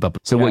trying to keep up.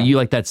 So what you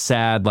like that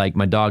sad, like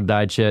my dog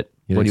died shit?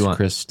 What do you want?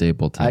 Chris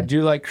Stapleton. I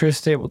do like Chris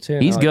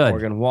Stapleton. He's I like good.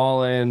 Morgan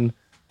Wallen.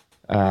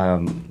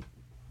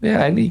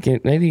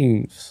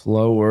 Any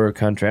slower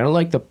country. I don't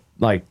like the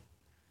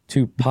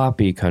too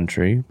poppy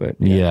country, but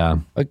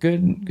a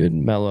good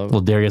mellow.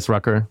 Little Darius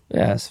Rucker.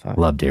 Yeah, it's fine.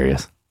 Love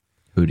Darius.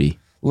 Hootie.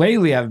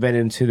 Lately, I've been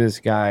into this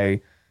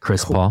guy.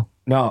 Chris Paul.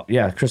 No,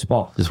 yeah, Chris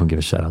Paul. Just want to give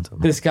a shout out to him.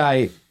 This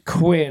guy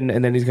Quinn,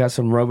 and then he's got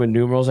some Roman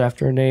numerals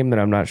after a name that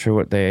I'm not sure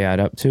what they add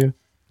up to.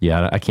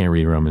 Yeah, I can't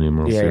read Roman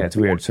numerals. Yeah, it's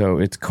weird. So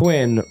it's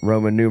Quinn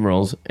Roman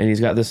numerals, and he's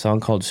got this song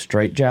called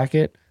 "Straight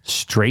Jacket"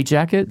 Straight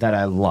Jacket. that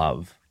I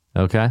love.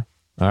 Okay.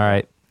 All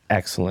right.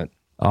 Excellent.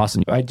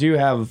 Awesome. I do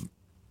have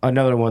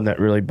another one that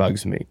really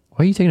bugs me.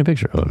 Why are you taking a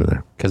picture over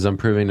there? Because I'm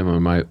proving to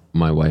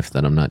my wife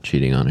that I'm not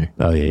cheating on her.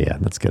 Oh yeah,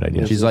 that's a good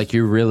idea. She's like,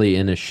 you're really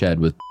in a shed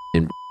with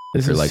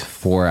This for is like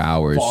 4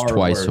 hours far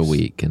twice a worse.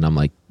 week. And I'm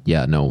like,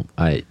 yeah, no,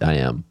 I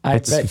am. I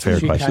That's a bet fair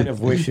she question. kind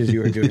of wishes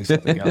you were doing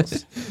something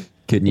else.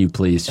 Couldn't you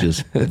please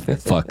just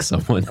fuck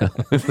someone else?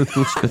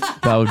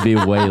 That would be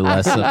way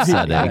less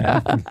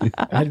upsetting.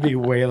 I'd be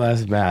way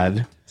less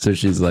mad. So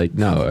she's like,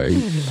 no, are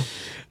you?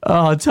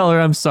 Oh, tell her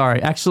I'm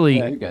sorry. Actually,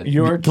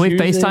 You're can we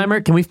choosing- FaceTime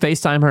her? Can we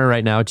FaceTime her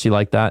right now? Would she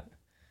like that?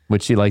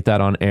 Would she like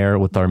that on air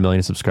with our 1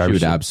 million She subscribers?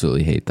 would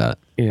absolutely hate that.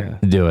 Yeah.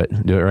 Do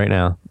it. Do it right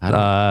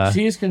now.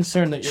 She is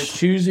concerned that you're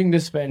choosing to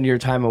spend your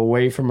time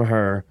away from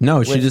her.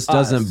 No, she with just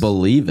doesn't us.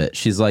 believe it.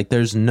 She's like,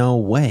 there's no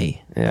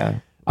way. Yeah.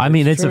 I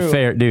mean, it's true. a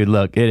fair, dude,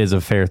 look, it is a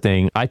fair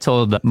thing. I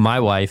told my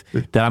wife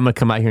that I'm going to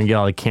come out here and get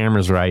all the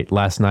cameras right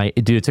last night.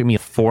 Dude, it took me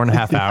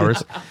 4.5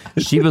 hours.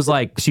 She was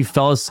like, she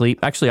fell asleep.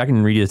 Actually, I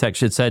can read you the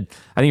text. It said,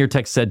 I think your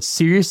text said,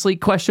 seriously,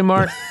 question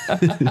mark?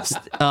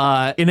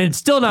 And it's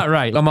still not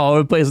right. I'm all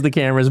over the place with the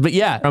cameras. But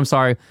yeah, I'm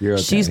sorry. You're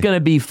okay. She's going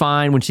to be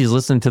fine when she's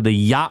listening to the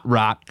yacht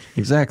rock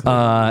Exactly.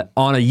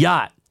 on a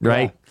yacht,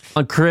 right?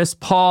 On Chris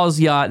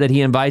Paul's yacht that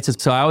he invites us.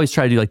 So I always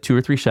try to do like 2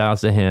 or 3 shout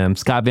outs to him.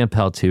 Scott Van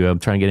Pelt too. I'm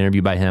trying to get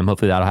interviewed by him.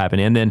 Hopefully that'll happen.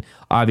 And then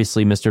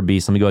obviously Mr.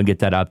 Beast. Let me go and get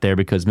that out there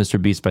because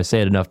Mr. Beast, if I say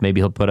it enough, maybe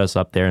he'll put us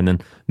up there and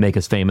then make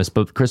us famous.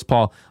 But Chris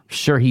Paul, I'm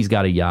sure he's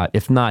got a yacht.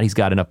 If not, he's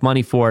got enough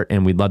money for it.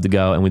 And we'd love to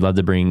go and we'd love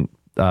to bring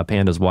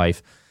Panda's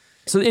wife.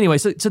 So anyway,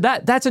 so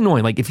that's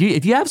annoying. Like if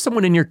you have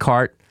someone in your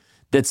cart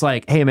that's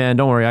like, hey man,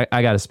 don't worry,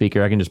 I got a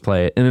speaker, I can just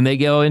play it. And then they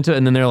go into it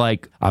and then they're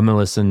like, I'm gonna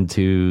listen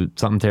to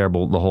something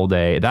terrible the whole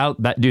day.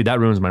 That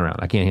ruins my round.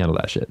 I can't handle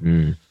that shit.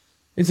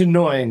 It's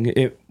annoying.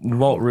 It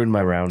won't ruin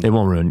my round. It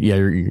won't ruin. Yeah,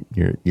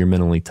 you're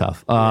mentally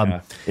tough.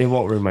 Yeah, it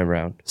won't ruin my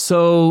round.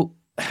 So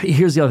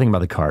here's the other thing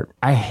about the cart.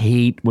 I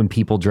hate when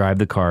people drive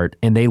the cart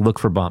and they look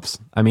for bumps.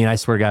 I mean, I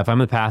swear to God, if I'm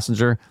the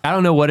passenger, I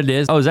don't know what it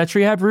is. Oh, is that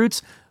tree have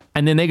roots?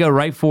 And then they go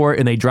right for it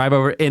and they drive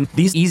over. And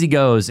these Easy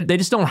Goes, they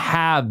just don't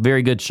have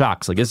very good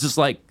shocks. Like, it's just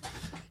like,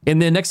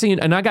 and then next thing,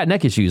 and I got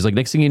neck issues. Like,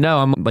 next thing you know,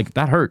 I'm like,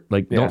 that hurt.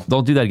 Like,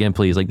 don't do that again,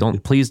 please. Like,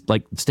 please,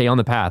 like, stay on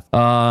the path.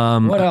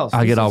 What else?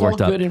 I This get all is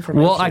worked all up. good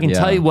information. Well, I can Yeah.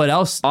 tell you what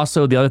else.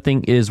 Also, the other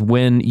thing is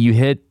when you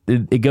hit,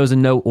 it goes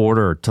in no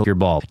order to your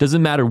ball. It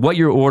doesn't matter what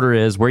your order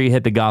is, where you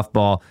hit the golf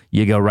ball,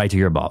 you go right to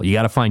your ball. You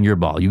got to find your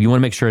ball. You want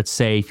to make sure it's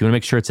safe. You want to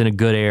make sure it's in a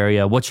good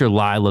area. What's your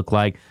lie look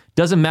like?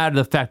 Doesn't matter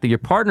the fact that your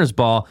partner's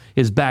ball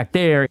is back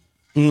there.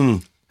 I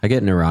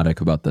get neurotic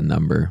about the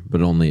number,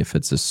 but only if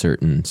it's a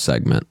certain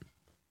segment.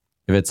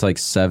 If it's like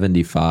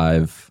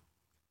 75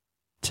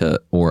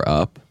 to or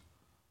up,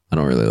 I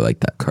don't really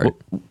like that cart.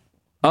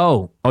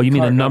 Oh, you mean the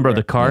Cart number of the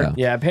number. cart?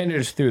 Yeah, Panda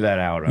just threw that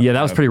out. Yeah,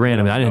 that was pretty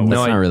random. I didn't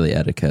That's know. not really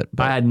etiquette, I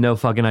but had no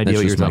fucking idea that's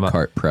what you were just talking my about.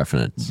 cart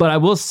preference. But I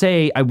will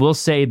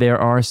say there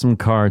are some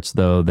carts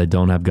though that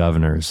don't have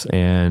governors,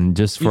 and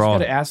just You for just all,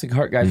 got to ask the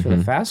cart guys for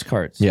the fast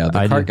carts. Yeah, the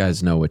I cart do.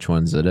 guys know which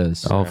ones it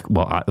is. of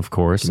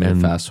course, Give me a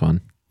and fast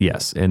one.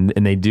 yes, and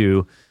they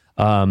do.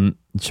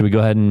 Should we go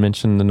ahead and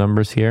mention the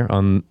numbers here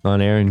on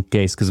air in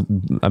case? Because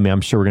I mean,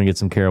 I'm sure we're gonna get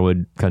some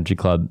Carrollwood Country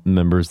Club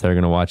members that are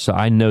gonna watch. So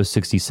I know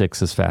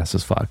 66 is fast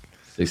as fuck.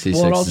 66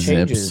 Well, it all zips.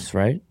 changes,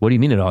 right? What do you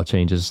mean it all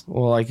changes?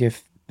 Well, like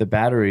if the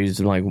battery's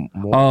like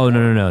more. Oh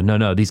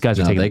no! These guys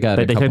are No, taking. they got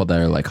a couple that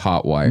are like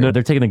hot wire. No,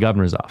 they're taking the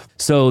governors off.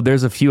 So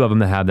there's a few of them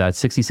that have that.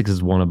 66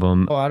 is one of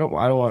them. Oh, I don't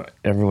want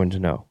everyone to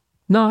know.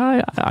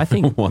 No, I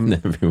think. One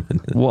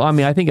everyone. Well, I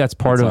mean, I think that's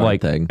part That's of our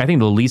like. thing. I think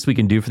the least we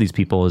can do for these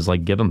people is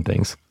like give them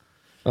things.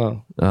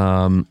 Oh,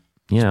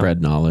 You know,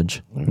 Spread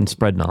knowledge. and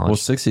spread knowledge. Well,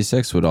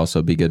 66 would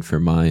also be good for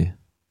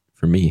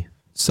me.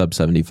 Sub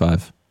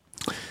 75.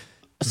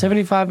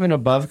 75 and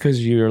above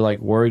because you're like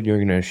worried you're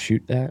gonna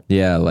shoot that.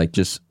 Yeah, like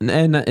just,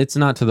 and it's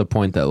not to the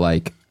point that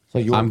like So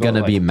you won't I'm go,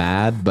 gonna be like-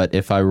 mad, but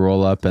if I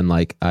roll up and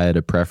like I had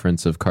a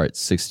preference of cart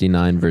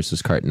 69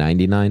 versus cart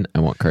 99, I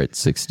want cart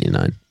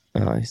 69.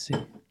 Oh, I see.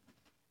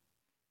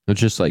 It's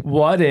just like,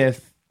 What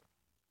if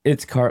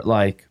it's cart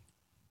like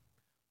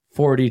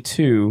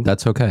 42?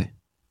 that's okay.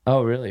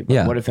 Oh, really? But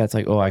Yeah. What if that's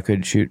like, oh, I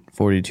could shoot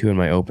 42 in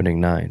my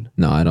opening 9?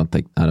 No, I don't,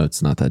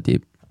 it's not that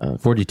deep.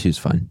 42 is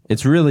fine.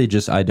 It's really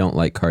just, I don't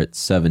like cart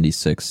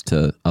 76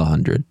 to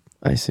 100.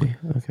 I see.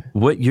 Okay.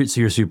 So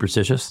you're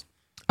superstitious?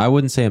 I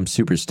wouldn't say I'm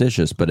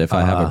superstitious, but if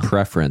I have a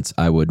preference,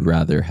 I would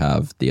rather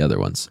have the other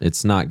ones.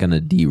 It's not going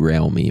to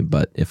derail me,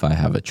 but if I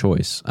have a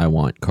choice, I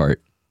want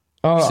cart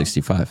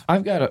 65.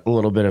 I've got a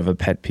little bit of a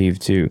pet peeve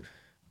too.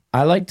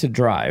 I like to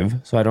drive,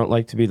 so I don't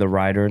like to be the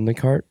rider in the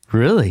cart.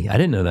 Really? I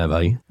didn't know that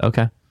about you.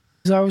 Okay.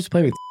 So I always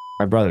play with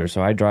my brother,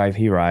 so I drive,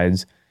 he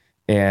rides,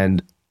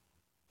 and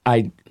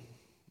I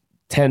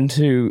tend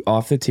to,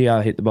 off the tee,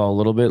 I'll hit the ball a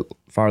little bit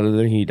farther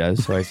than he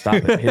does, so I stop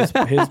at his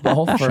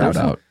ball first. Shout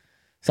out.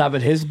 Stop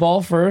at his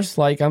ball first,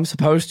 like I'm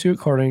supposed to,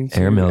 according to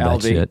Airmail that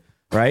Albie, shit.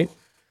 right?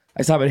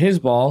 I stop at his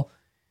ball,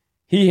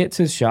 he hits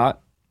his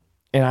shot,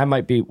 and I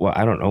might be,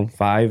 I don't know,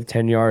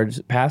 5-10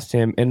 yards past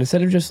him, and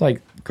instead of just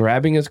like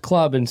grabbing his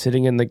club and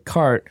sitting in the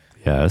cart,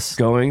 Yes.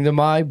 going to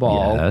my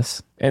ball,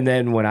 Yes. and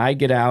then when I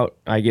get out,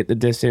 I get the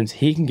distance,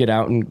 he can get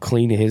out and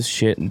clean his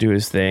shit and do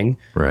his thing.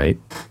 Right.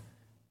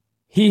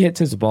 He hits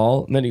his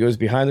ball, and then he goes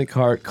behind the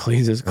cart,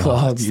 cleans his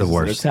club, it's the uses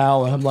worst. a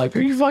towel, and I'm like,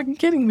 are you fucking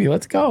kidding me?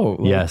 Let's go.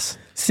 Like, Yes.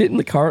 sit in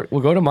the cart,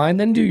 we'll go to mine,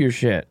 then do your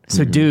shit.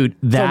 So, dude,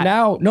 So that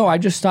now, no, I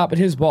just stop at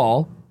his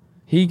ball.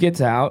 He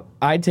gets out.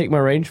 I take my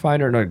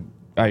rangefinder and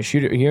I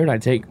shoot it here, and I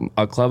take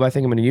a club I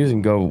think I'm going to use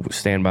and go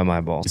stand by my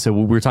ball. so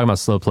we were talking about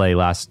slow play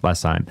last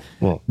time.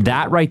 Well,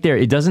 That right there,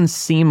 it doesn't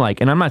seem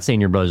like, and I'm not saying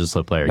your brother's a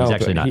slow player. He's no,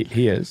 actually but not.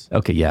 He is.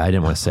 Okay, yeah, I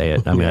didn't want to say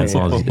it. I mean, as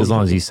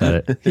long as you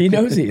said it. He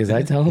knows he is.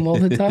 I tell him all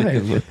the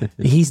time.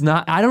 He's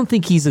not. I don't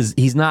think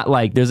he's not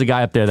like. There's a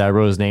guy up there that I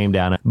wrote his name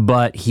down,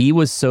 but he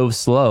was so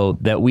slow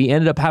that we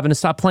ended up having to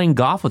stop playing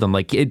golf with him.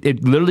 Like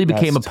it literally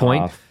became That's a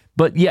point. tough.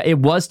 But yeah, it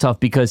was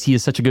tough because he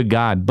is such a good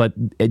guy. But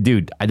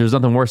dude, there's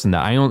nothing worse than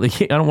that. I don't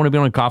want to be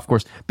on a golf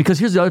course because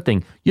here's the other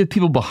thing: you have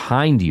people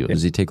behind you.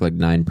 Does he take like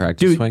 9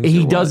 practice Dude, swings?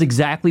 he or does what?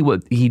 exactly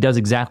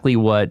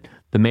what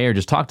the mayor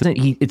just talked about.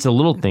 It's the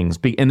little things,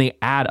 and they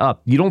add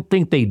up. You don't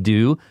think they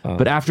do,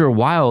 but after a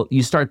while,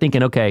 you start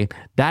thinking, okay,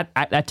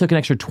 that took an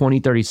extra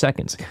 20, 30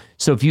 seconds.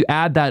 So if you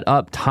add that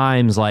up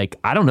times, like,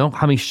 I don't know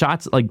how many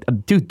shots, like,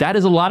 dude, that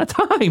is a lot of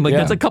time. Like,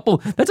 Yeah.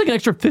 that's like an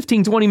extra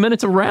 15, 20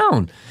 minutes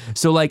around.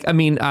 So, like, I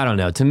mean, I don't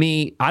know. To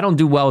me, I don't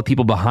do well with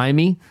people behind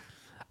me.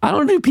 I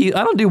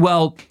don't do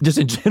well just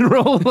in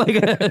general, like,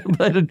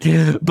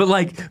 but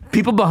like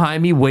people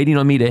behind me waiting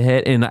on me to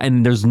hit,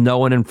 and there's no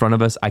one in front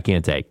of us. I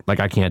can't take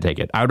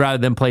it. I would rather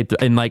them play through,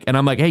 and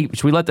I'm like, hey,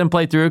 should we let them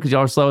play through because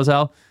y'all are slow as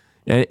hell?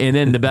 And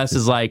then the best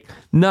is like,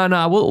 no,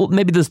 well,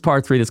 maybe this par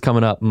 3 that's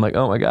coming up. I'm like,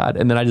 oh my god,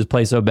 and then I just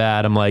play so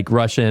bad. I'm like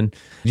rushing.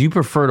 Do you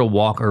prefer to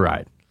walk or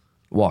ride?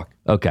 Walk.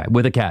 Okay,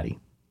 with a caddy.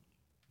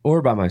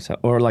 Or by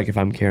myself. Or like if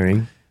I'm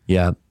carrying.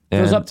 Yeah. If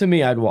it was And- up to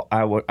me, I'd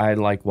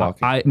like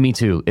walking. Me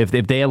too. If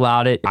they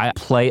allowed it, I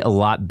play a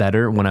lot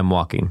better when I'm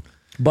walking.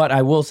 But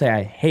I will say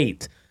I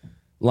hate,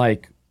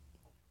 like,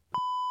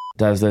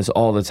 does this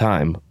all the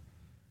time.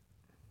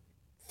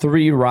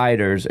 3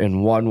 riders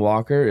and 1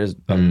 walker is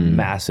a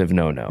massive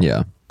no-no.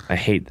 Yeah. I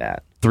hate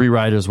that. 3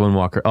 riders, 1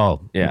 walker.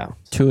 Oh, Yeah.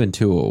 2 and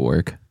 2 will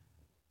work.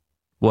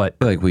 what?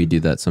 I feel like we do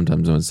that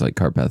sometimes when it's like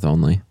cart path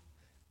only.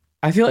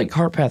 I feel like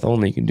cart path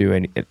only can do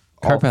any.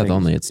 Cart path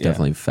only, it's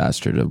definitely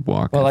faster to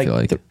walk. Well, I feel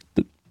like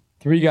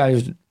 3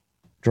 guys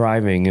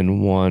driving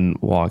and 1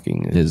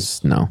 walking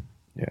is no.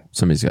 Yeah.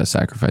 Somebody's got to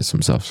sacrifice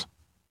themselves.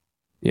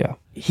 Yeah.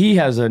 He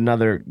has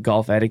another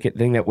golf etiquette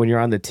thing that when you're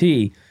on the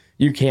tee,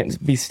 you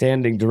can't be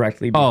standing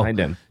directly behind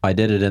him. I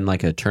did it in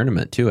like a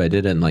tournament too. I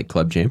did it in like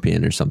Club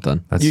Champion or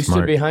something. That's You smart.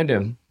 stood behind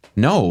him.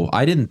 No,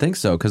 I didn't think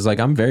so because like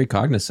I'm very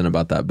cognizant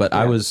about that. But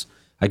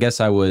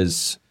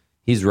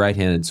he's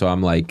right-handed, so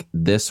I'm like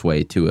this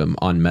way to him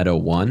on Meadow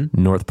 1.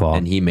 North Paul.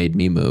 And he made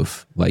me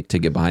move like to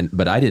get behind.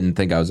 But I didn't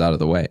think I was out of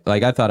the way.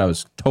 Like I thought I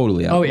was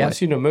totally out Oh, of he the way.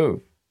 asked you to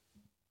move.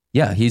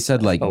 Yeah, he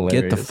said like, get the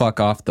hilarious. fuck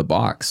off the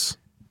box.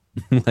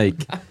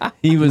 Like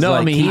he was No, I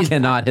like, mean, he he's-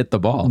 cannot hit the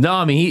ball. No,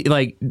 I mean he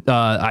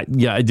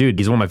dude,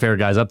 he's one of my favorite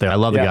guys up there. I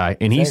love the Yeah, guy,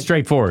 and he's same.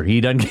 straightforward.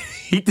 He doesn't.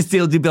 He just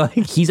still do like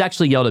he's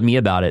actually yelled at me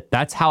about it.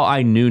 That's how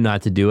I knew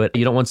not to do it.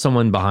 You don't want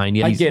someone behind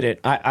you. I He's- get it.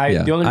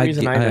 Yeah, The only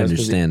reason I know is 'cause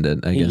understand it.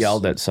 I he guess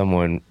yelled at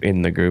someone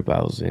in the group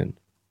I was in.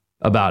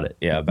 about it.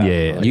 Yeah, about yeah,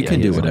 it. yeah, Like, you yeah, can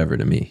do he's- whatever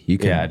to me. You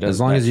can, Yeah, it does- as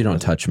long as you don't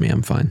that's- touch me,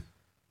 I'm fine.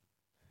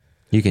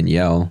 You can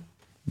yell.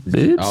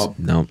 Oops. Oh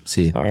no,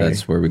 see, Sorry.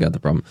 that's where we got the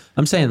problem.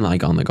 I'm saying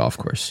like on the golf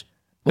course.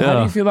 Well, how do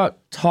Yeah. you feel about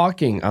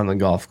talking on the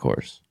golf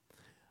course?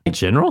 In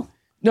general,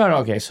 No,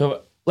 okay.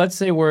 So let's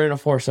say we're in a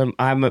foursome.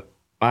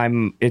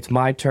 It's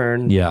my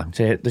turn. Yeah.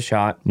 To hit the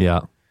shot,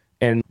 yeah.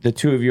 and the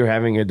two of you are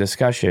having a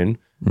discussion,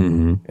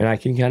 and I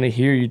can kind of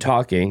hear you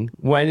talking.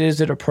 When is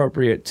it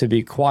appropriate to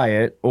be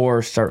quiet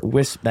or start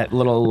that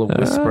little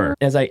whisper?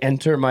 As I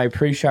enter my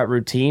pre-shot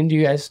routine, do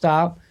you guys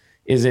stop?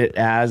 Is it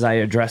as I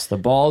address the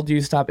ball? Do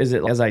you stop? Is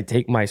it as I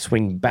take my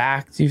swing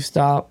back? Do you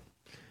stop?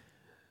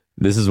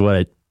 This is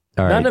what.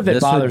 All right. None of it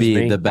This would bothers be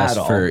me the best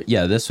at all. for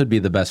this would be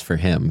the best for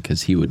him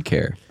because he would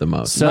care the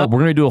most. So we're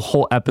gonna do a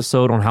whole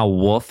episode on how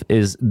Wolf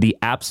is the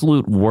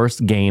absolute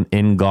worst game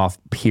in golf.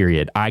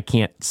 Period. I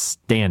can't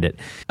stand it.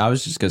 I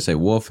was just gonna say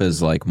Wolf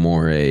is like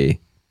more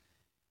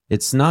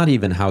it's not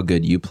even how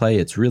good you play.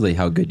 It's really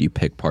how good you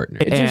pick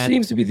partners. It just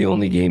seems to be the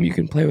only game you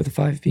can play with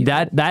 5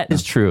 people. That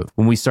is true.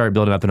 When we started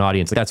building up an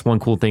audience, that's one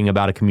cool thing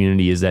about a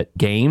community is that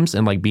games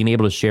and like being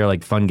able to share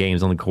like fun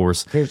games on the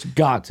course. There's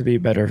got to be a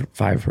better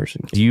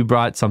 5-person. You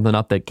brought something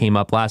up that came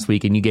up last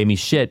week and you gave me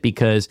shit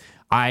because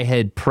I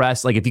had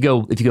pressed, like if you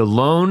go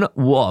lone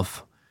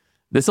wolf,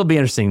 this will be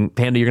interesting.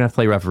 Panda, you're going to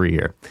play referee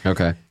here.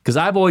 Okay. Because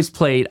I've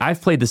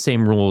played the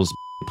same rules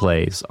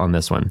plays on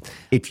this one.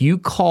 If you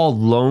call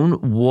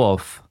lone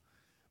wolf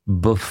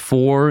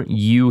before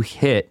you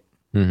hit,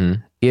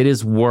 it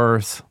is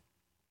worth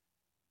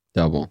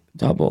double.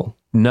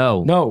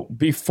 No,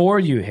 before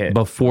you hit.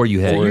 Before you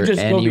hit. Or you just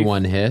go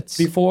anyone hits.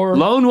 Before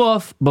lone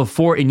wolf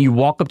before, and you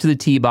walk up to the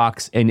tee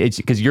box, and it's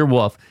because you're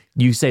wolf.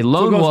 You say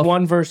lone so it goes wolf.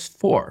 1 verse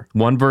 4.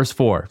 1 verse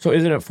 4. So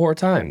isn't it 4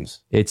 times?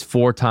 It's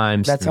 4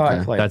 times. That's how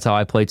I play. That's how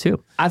I play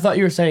too. I thought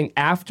you were saying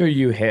after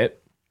you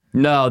hit,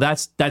 No,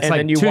 that's and like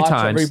then you 2 watch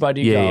times.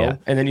 everybody go,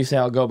 and then you say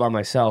I'll go by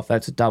myself.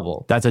 That's a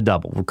double. That's a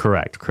double.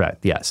 Correct.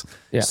 Yes.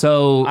 Yeah.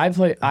 So I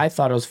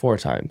thought it was 4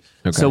 times.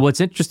 Okay. So what's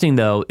interesting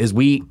though is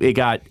it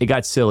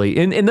got silly,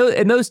 and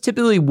those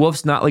typically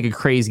wolf's not like a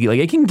crazy, like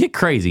it can get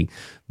crazy.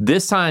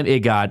 This time it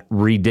got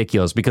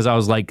ridiculous because I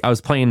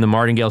was playing the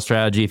martingale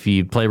strategy. If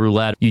you play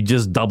roulette, you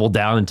just double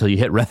down until you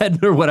hit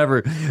red or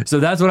whatever. So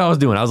that's what I was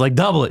doing. I was like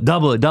double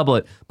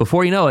it.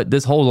 Before you know it,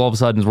 this hole all of a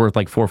sudden is worth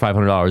like $400 or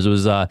 $500. It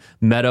was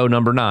Meadow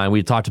number 9.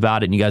 We talked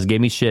about it, and you guys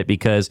gave me shit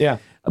because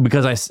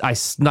I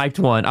sniped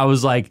one. I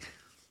was like,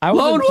 I Lone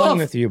wasn't playing wolf.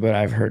 with you, but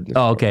I've heard this.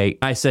 Oh, okay.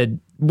 I said,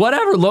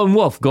 whatever, lone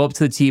wolf, go up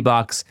to the tee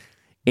box.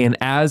 And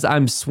as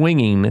I'm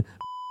swinging,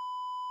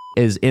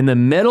 is in the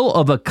middle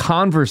of a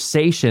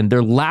conversation.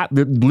 They're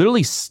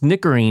literally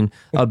snickering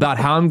about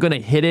how I'm going to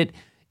hit it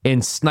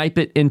and snipe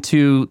it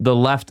into the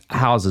left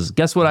houses.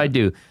 Guess what I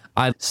do?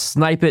 I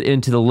snipe it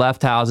into the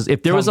left houses.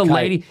 If there was a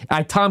lady,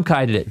 I Tom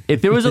kited it.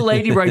 If there was a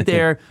lady right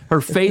there,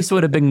 her face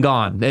would have been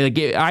gone.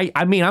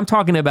 I mean, I'm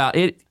talking about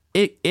it.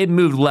 It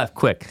moved left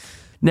quick.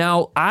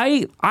 Now,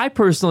 I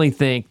personally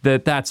think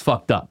that that's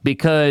fucked up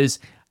because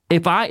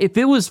if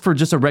it was for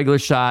just a regular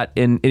shot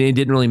and it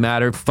didn't really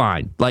matter,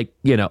 fine. Like,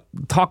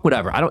 talk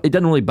whatever. It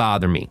doesn't really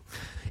bother me.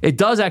 It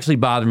does actually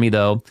bother me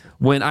though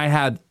when I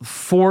had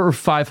 $400 or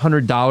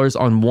 $500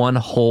 on one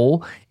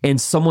hole and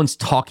someone's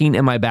talking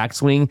in my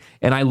backswing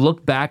and I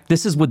look back.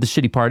 This is what the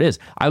shitty part is.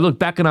 I look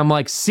back and I'm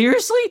like,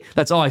 seriously?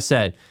 That's all I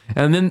said.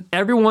 And then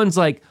everyone's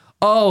like,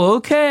 oh,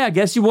 okay, I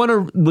guess you want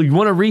to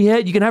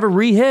rehit? You can have a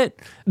rehit.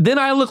 Then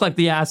I look like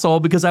the asshole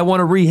because I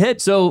want to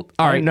rehit. So,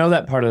 all right. I know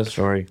that part of the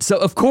story. So,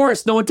 of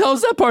course, no one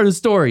tells that part of the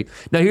story.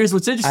 Now, here's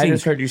what's interesting. I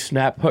just heard you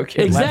snap hook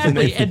it.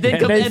 Exactly. And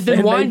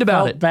then whined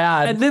about it.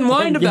 Bad. And then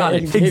whined about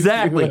it.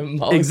 Exactly.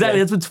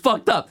 That's what's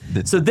fucked up.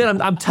 So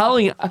then I'm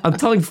telling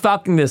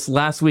Falcon this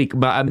last week.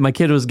 My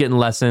kid was getting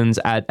lessons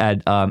at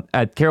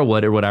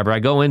Carrollwood or whatever. I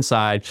go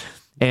inside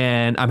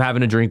and I'm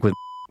having a drink with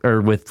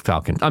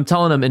Falcon. I'm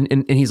telling him,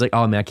 and he's like,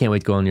 oh man, I can't wait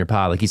to go on your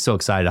pod. Like, he's so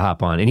excited to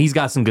hop on. And he's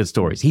got some good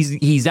stories.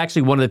 He's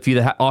actually one of the few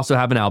that also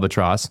have an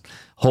albatross,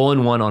 hole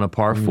in one on a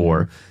par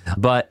 4.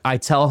 But I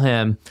tell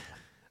him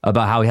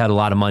about how he had a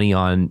lot of money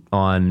on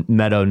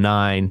Meadow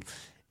 9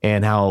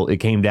 and how it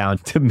came down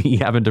to me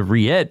having to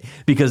re-hit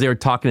because they were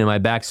talking in my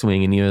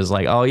backswing, and he was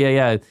like, oh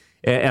yeah.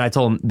 And I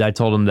told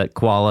him that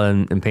Koala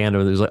and Panda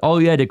was like, oh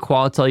yeah, did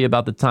Koala tell you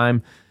about the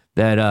time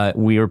that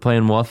we were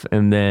playing Wolf?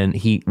 And then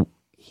he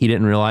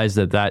didn't realize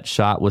that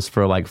shot was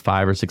for like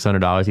 $500 or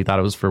 $600. He thought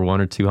it was for $100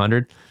 or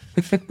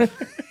 $200.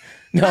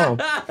 No,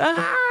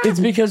 it's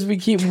because we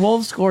keep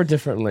Wolf score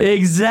differently.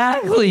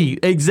 Exactly.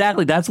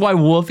 That's why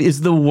Wolf is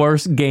the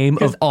worst game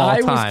of all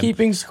time. I was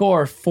keeping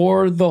score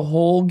for the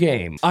whole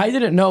game. I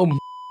didn't know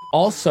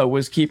also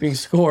was keeping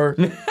score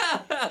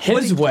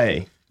his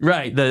way.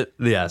 Right.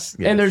 Yes.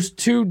 And there's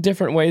 2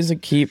 different ways to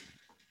keep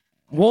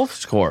Wolf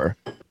score.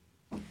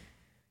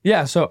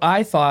 Yeah, so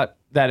I thought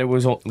that it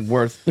was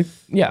worth,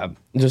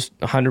 just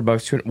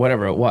 $100,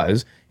 whatever it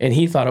was, and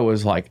he thought it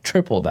was like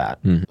triple that.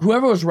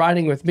 Whoever was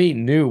riding with me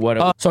knew what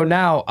it was. So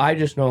now I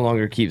just no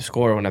longer keep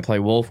score when I play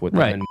Wolf with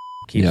them, and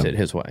keeps it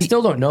his way. I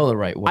still don't know the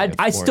right way.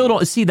 I still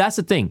don't see. That's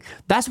the thing.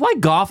 That's why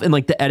golf and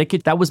like the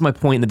etiquette. That was my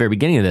point in the very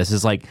beginning of this.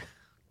 Is like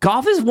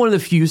golf is one of the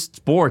few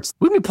sports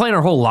we've been playing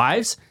our whole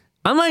lives.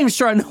 I'm not even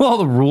sure I know all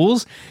the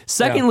rules.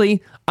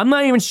 Secondly, I'm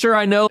not even sure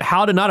I know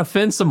how to not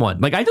offend someone.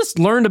 Like, I just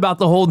learned about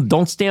the whole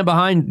don't stand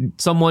behind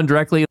someone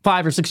directly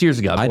 5 or 6 years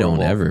ago. I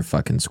don't ever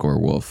fucking score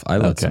Wolf. I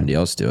let somebody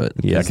else do it.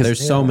 Yeah, because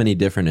there's so many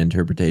different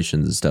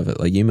interpretations and stuff.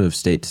 Like, you move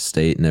state to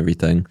state and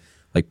everything.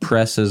 Like,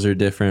 presses are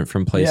different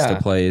from place to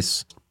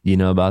place. You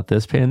know about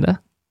this,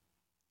 Panda?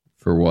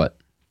 For what?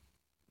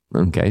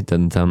 Okay,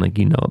 doesn't sound like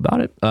you know about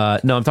it.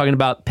 No, I'm talking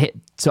about...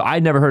 So I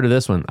never heard of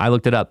this one. I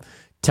looked it up.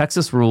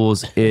 Texas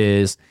rules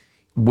is...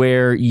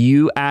 where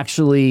you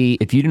actually,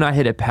 if you do not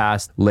hit it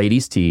past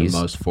ladies' tees.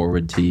 The most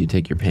forward tee, you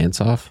take your pants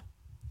off?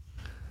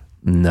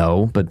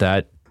 No, but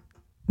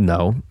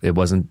it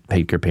wasn't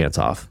take your pants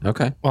off.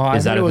 Okay. Well,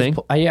 is that a thing?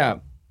 Yeah.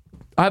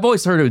 I've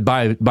always heard it would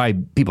buy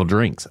people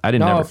drinks. I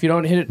didn't No, know. if you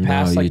don't hit it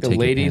past you like the take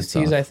your ladies' pants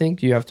tees, off. I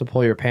think you have to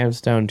pull your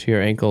pants down to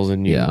your ankles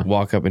and you Yeah.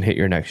 walk up and hit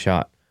your next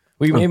shot.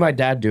 We made my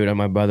dad do it at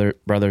my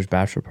brother's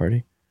bachelor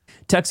party.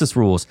 Texas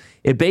rules.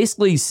 It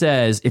basically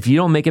says if you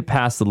don't make it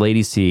past the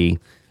ladies' tee,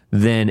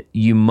 then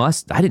you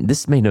must.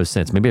 This made no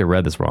sense. Maybe I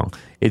read this wrong.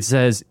 It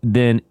says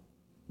then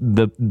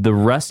the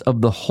rest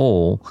of the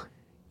hole,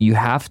 you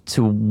have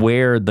to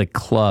wear the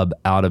club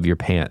out of your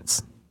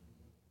pants.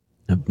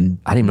 I didn't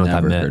even know what that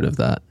Never meant. heard of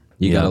that.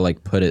 You Yeah. gotta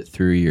like put it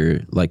through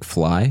your like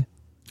fly.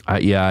 I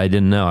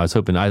didn't know. I was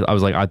hoping. I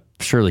was like,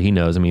 surely he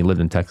knows. I mean, he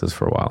lived in Texas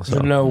for a while. So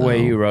There's no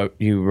way you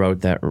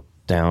wrote that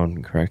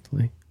down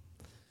correctly.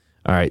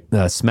 all right,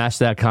 smash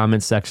that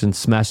comment section,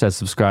 smash that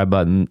subscribe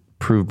button.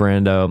 Prove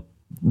Brando,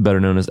 better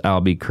known as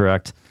Albie,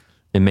 correct,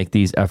 and make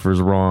these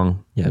effers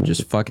wrong. Yeah,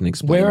 just fucking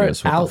explain Wear to it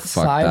us what the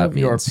fuck outside that of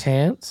your means.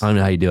 pants. I don't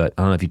know how you do it.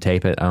 I don't know if you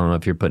tape it. I don't know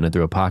if you're putting it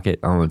through a pocket.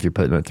 I don't know if you're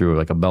putting it through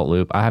like a belt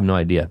loop. I have no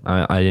idea.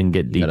 I didn't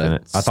get deep in Gotta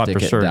it. I thought stick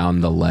for it sure.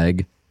 down the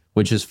leg,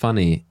 which is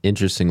funny.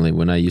 Interestingly,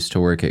 when I used to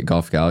work at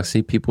Golf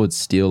Galaxy, people would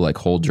steal like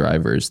whole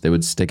drivers. They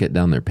would stick it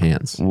down their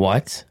pants.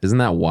 What? Isn't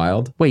that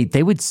wild? Wait,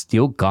 they would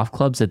steal golf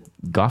clubs at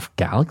Golf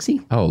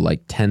Galaxy? Oh,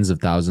 like tens of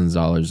thousands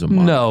of dollars a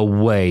month. No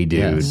way, dude.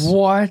 Yes.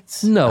 What?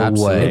 No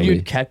Absolutely. Did way.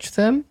 you catch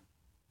them?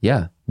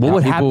 Yeah. What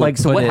would People happen? Like,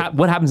 so put what, it-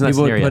 what happens in that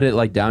People would scenario? put it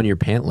like down your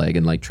pant leg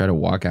and like try to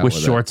walk out with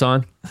with shorts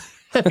on?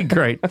 That'd be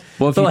great.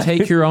 Well, if But, you like,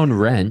 take your own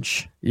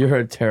wrench, You're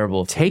a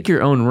terrible. take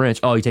your own wrench.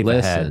 Oh, you take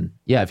the head. listen.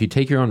 Yeah, if you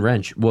take your own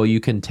wrench, well, you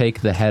can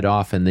take the head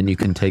off and then you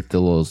can take the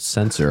little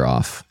sensor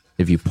off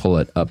if you pull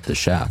it up the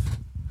shaft.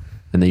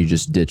 And then you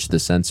just ditch the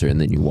sensor and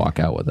then you walk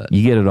out with it.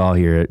 You get it all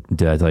here.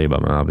 Did I tell you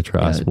about my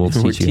albatross? Yeah, We'll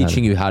we're teach you how to-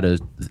 teaching you how to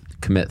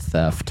commit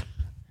theft.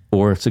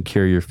 or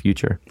secure your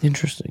future.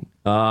 Interesting.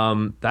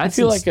 That's I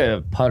feel like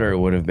a putter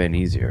would have been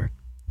easier.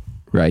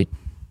 Right.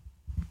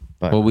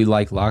 But- Well, we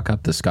like lock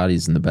up the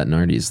Scotties and the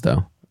Bettinardies,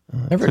 though.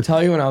 Ever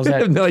tell you when I was I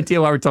at have no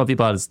idea why we're telling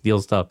people how to steal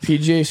stuff.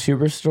 PGA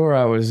Superstore,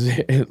 I was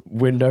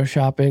window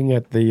shopping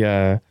at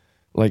the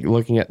like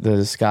looking at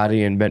the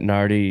Scotty and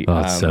Bettinardi Oh,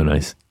 it's so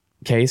nice.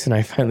 case, and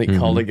I finally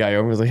called a guy over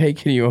and was like, "Hey,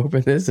 can you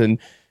open this?" And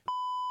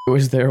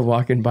was there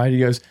walking by, and he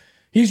goes,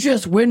 "He's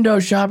just window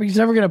shopping. He's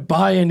never gonna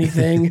buy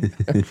anything."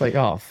 It's like,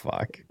 oh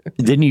fuck.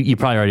 Didn't you? You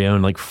probably already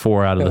own like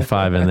 4 out of the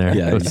 5 in there.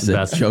 Yeah, It was he the said,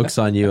 best. joke's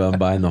on you. I'm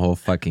buying the whole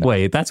fucking.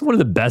 Wait, that's one of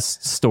the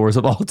best stores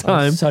of all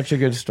time. Such a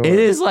good story. It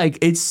is like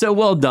it's so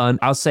well done.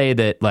 I'll say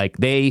that like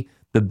the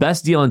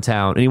best deal in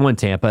town. Anyone in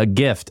Tampa, a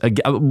gift.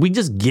 We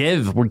just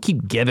give. We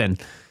keep giving.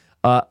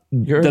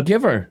 You're a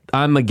giver.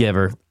 I'm a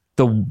giver.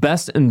 The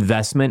best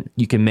investment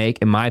you can make,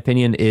 in my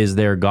opinion, is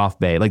their golf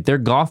bay. Like their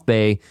golf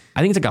bay,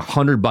 I think it's like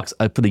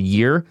 $100 for the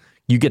year.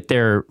 You get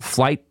their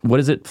flight. What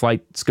is it?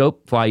 Flight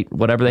scope, flight,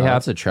 whatever they have.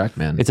 It's a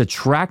TrackMan. It's a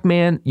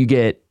TrackMan. You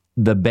get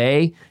the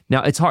bay.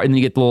 Now it's hard, and then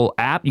you get the little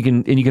app. You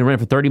can rent it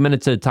for 30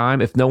 minutes at a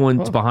time. If no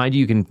one's behind you,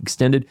 you can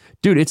extend it.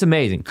 Dude, it's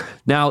amazing.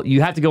 Now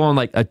you have to go on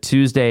like a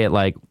Tuesday at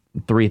like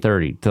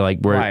 3:30 to like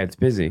where. Why? It's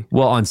busy.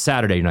 Well, on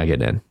Saturday you're not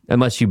getting in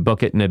unless you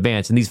book it in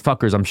advance. And these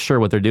fuckers, I'm sure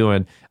what they're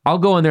doing. I'll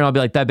go in there and I'll be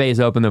like, that bay is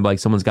open. They're like,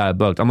 someone's got it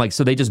booked. I'm like,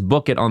 so they just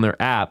book it on their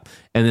app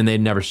and then they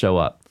never show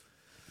up.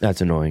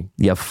 That's annoying.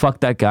 Yeah, fuck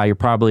that guy. You're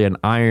probably an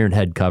iron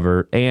head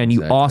cover, and you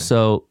Exactly.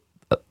 also.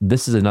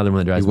 This is another one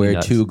that drives you me wear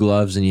nuts. 2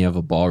 gloves and you have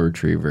a ball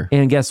retriever.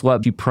 And guess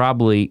what? You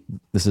probably,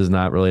 this is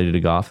not related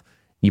to golf,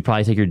 you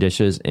probably take your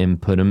dishes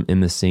and put them in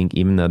the sink,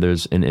 even though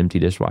there's an empty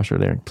dishwasher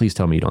there. Please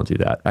tell me you don't do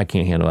that. I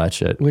can't handle that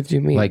shit. What do you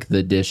mean? Like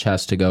the dish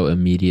has to go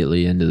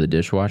immediately into the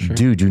dishwasher.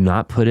 Dude, do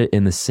not put it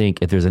in the sink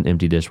if there's an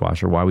empty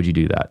dishwasher. Why would you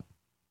do that?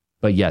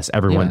 But yes, Yeah,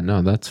 everyone.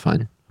 no, that's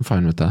fine. I'm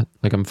fine with that.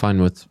 Like I'm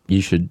fine with you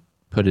should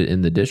put it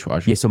in the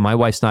dishwasher. Yeah, so my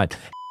wife's not.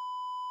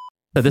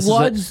 This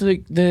floods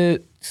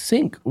the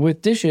sink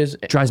with dishes,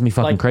 drives me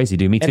fucking like- crazy,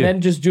 dude. Me too. and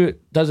then just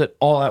does it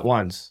all at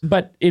once.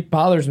 But it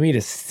bothers me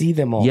to see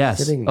them all Yes,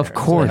 sitting there. of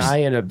course. And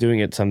I end up doing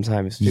it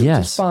sometimes too. Yes.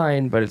 Which is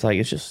fine, but it's like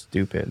it's just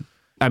stupid.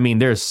 I mean,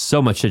 there's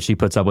so much shit she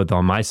puts up with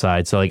on my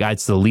side. So, like,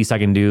 it's the least I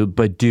can do.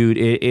 But, dude,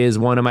 it is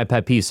one of my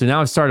pet peeves. So now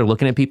I've started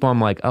looking at people.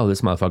 I'm like, oh, this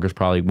motherfucker's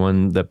probably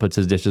one that puts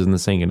his dishes in the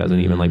sink and doesn't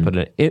even, like, put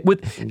it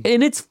with.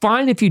 And it's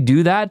fine if you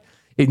do that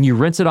and you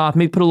rinse it off.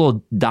 Maybe put a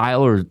little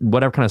dial or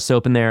whatever kind of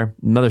soap in there.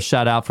 Another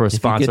shout out for a If you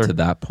sponsor. get to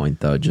that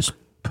point though, just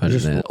put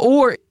it in.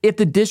 Or if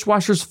the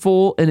dishwasher's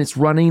full and it's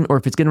running, or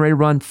if it's getting ready to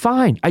run,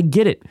 fine. I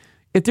get it.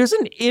 If there's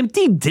an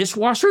empty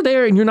dishwasher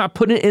there and you're not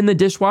putting it in the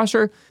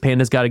dishwasher,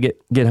 Panda's got to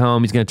get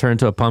home. He's going to turn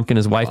into a pumpkin.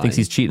 His wife thinks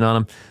he's cheating on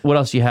him. What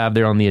else you have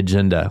there on the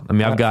agenda? I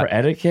mean, I've got for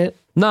etiquette.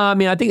 no. I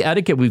mean, I think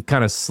etiquette we've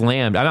kind of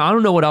slammed. I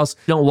don't know what else.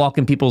 Don't walk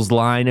in people's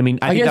line. I mean,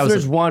 I I think guess that was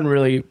there's one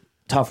really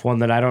tough one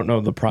that I don't know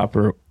the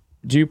proper.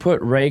 Do you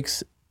put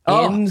rakes rakes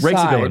are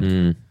inside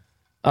good.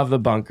 of the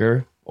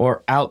bunker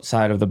or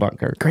outside of the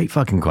bunker? great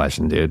fucking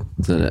question, dude.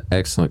 It's an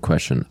excellent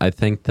question. I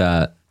think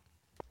that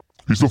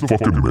He's the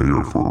fucking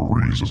mayor for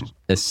a reason.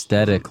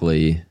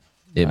 aesthetically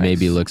it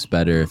maybe looks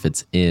better if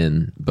it's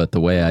in, but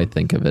the way I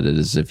think of it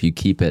is if you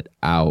keep it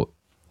out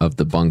of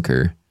the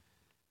bunker,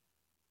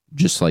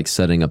 just like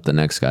setting up the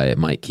next guy, it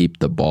might keep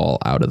the ball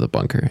out of the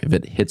bunker. If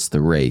it hits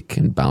the rake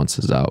and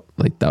bounces out,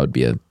 like that would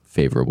be a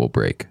favorable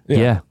break.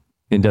 Yeah.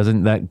 And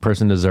doesn't that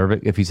person deserve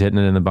it if he's hitting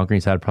it in the bunker?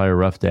 He's had probably a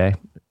rough day.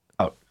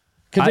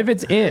 Because if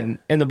it's in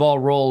and the ball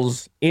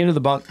rolls into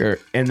the bunker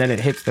and then it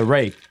hits the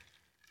rake,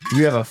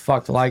 you have a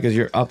fucked lie because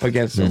you're up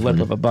against the lip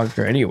of a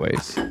bunker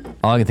anyways.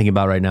 All I can think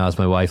about right now is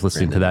my wife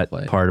listening to that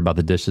part about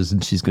the dishes,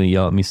 and she's going to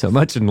yell at me so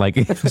much. And like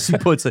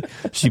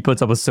she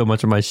puts up with so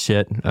much of my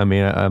shit. I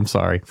mean, I'm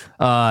sorry.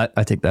 I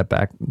take that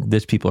back.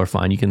 Dish people are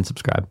fine. You can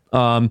subscribe.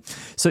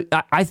 So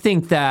I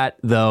think that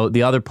though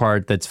the other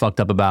part that's fucked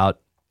up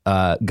about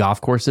golf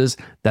courses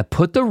that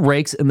put the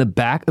rakes in the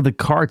back of the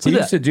carts. We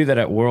used to do that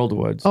at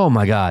Worldwoods. Oh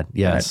my God.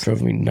 Yes. That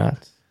drove me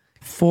nuts.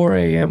 4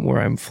 a.m. where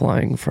I'm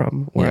flying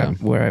from,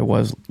 where I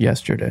was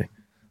yesterday.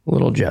 A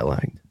little jet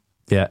lagged.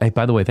 Yeah. Hey,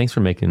 by the way, thanks for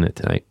making it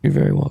tonight. You're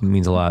very welcome. It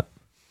means a lot.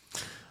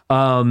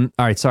 All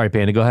right. Sorry,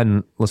 Panda. Go ahead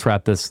and let's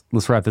wrap this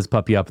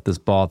puppy up with this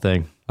ball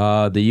thing.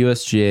 The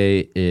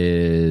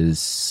USGA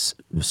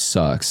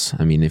sucks.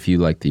 I mean, if you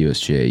like the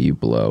USGA, you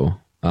blow.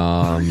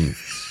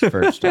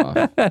 First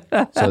off,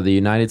 so the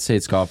United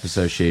States Golf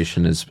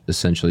Association is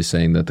essentially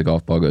saying that the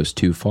golf ball goes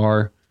too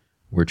far.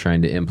 We're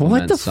trying to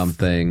implement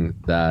something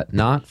that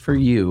not for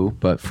you,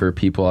 but for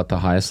people at the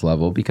highest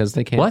level, because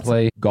they can't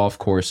play golf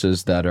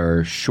courses that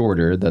are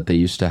shorter that they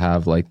used to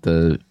have, like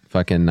the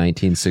fucking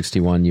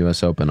 1961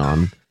 US Open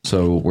on.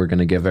 So we're going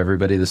to give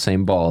everybody the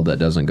same ball that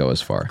doesn't go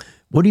as far.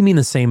 What do you mean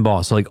the same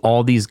ball? So like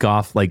all these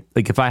golf, like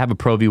if I have a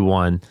Pro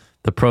V1,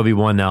 the Pro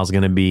V1 now is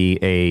going to be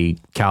a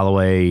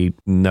Callaway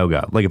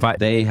no-go.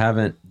 They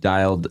haven't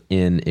dialed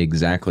in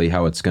exactly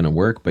how it's going to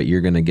work, but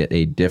you're going to get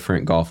a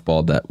different golf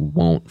ball that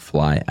won't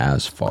fly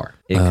as far.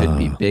 It could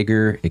be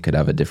bigger. It could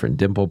have a different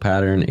dimple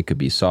pattern. It could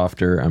be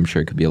softer. I'm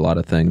sure it could be a lot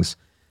of things.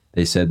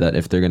 They said that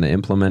if they're going to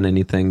implement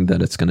anything,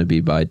 that it's going to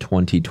be by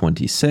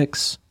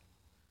 2026.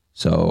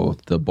 So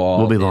the ball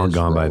will be long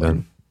gone by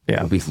then. Yeah,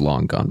 it'll be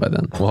long gone by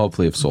then. We'll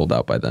hopefully have sold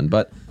out by then.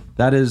 But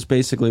that is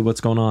basically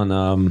what's going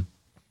on.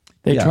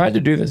 They tried to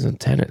do this in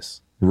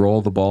tennis.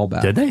 Roll the ball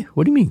back. Did they?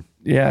 What do you mean?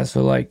 Yeah,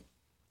 so like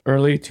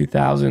early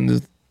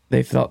 2000s,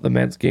 they felt the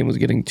men's game was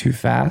getting too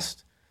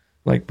fast,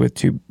 like with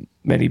too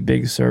many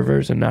big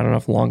servers and not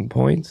enough long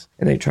points.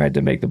 And they tried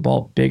to make the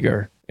ball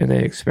bigger, and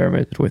they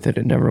experimented with it.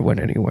 It never went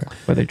anywhere,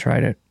 but they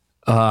tried it.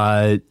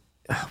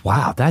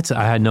 Wow,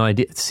 I had no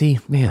idea. See,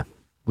 man,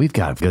 we've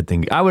got a good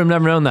thing. I would have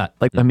never known that.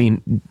 Like, I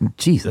mean,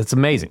 geez, that's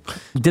amazing.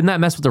 Didn't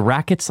that mess with the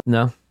rackets?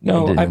 No.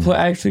 I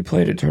actually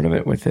played a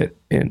tournament with it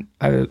in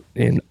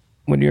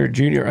when you're a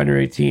junior under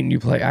 18, you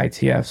play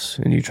ITFs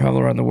and you travel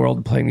around the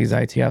world playing these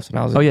ITFs. And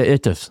I was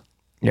ITFs.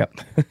 Yep.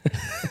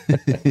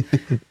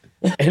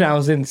 And I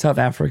was in South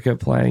Africa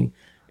playing,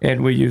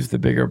 and we used the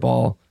bigger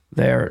ball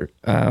there,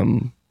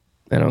 and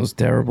it was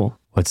terrible.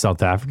 What,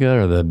 South Africa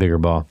or the bigger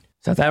ball?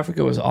 South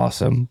Africa was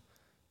awesome.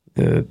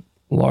 The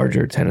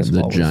larger tennis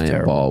ball was giant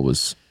terrible. Ball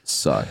was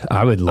sucked.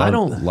 I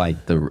don't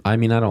like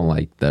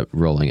that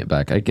rolling it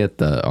back. I get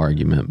the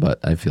argument, but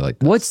I feel like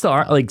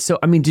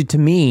dude, to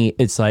me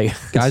it's like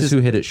guys who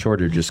hit it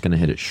shorter just going to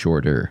hit it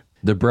shorter.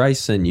 The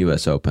Bryson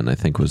US Open, I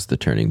think, was the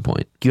turning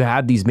point. You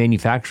have these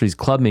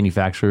club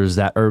manufacturers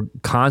that are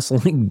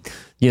constantly,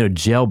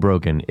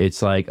 jailbroken.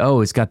 It's like,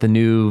 oh, it's got the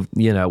new,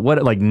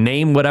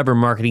 name whatever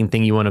marketing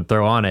thing you want to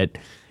throw on it,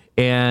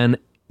 and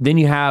then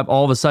you have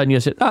all of a sudden you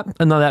say, none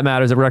of that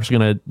matters. We're actually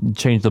going to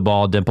change the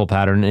ball dimple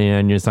pattern,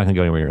 and it's not going to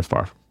go anywhere near as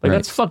far.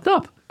 That's fucked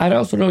up. I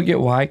also don't get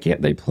why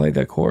can't they play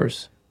the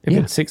course? If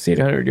it's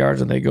 600-800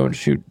 yards and they go and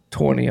shoot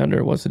 20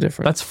 under, what's the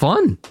difference? That's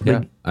fun.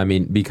 Yeah. I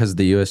mean, because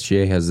the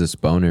USGA has this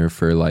boner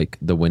for like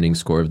the winning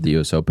score of the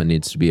US Open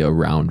needs to be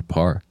around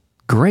par.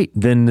 Great.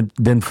 Then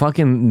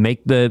fucking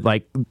make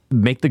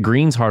the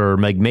greens harder, or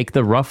make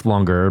the rough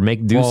longer, or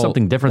do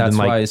something different. That's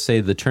why I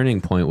say the turning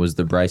point was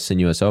the Bryson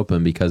US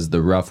Open, because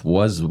the rough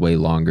was way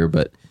longer,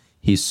 but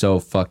he's so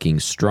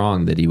fucking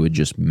strong that he would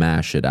just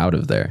mash it out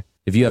of there.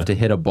 If you have to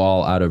hit a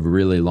ball out of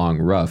really long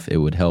rough, it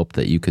would help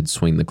that you could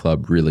swing the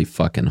club really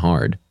fucking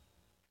hard.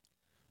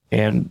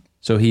 And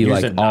so he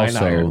use a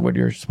 9-iron when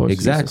you're supposed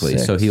exactly. To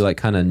use a 6. So he like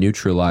kind of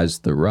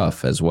neutralized the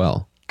rough as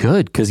well.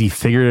 Good, because he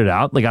figured it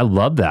out. Like, I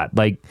love that.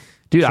 Like,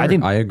 dude,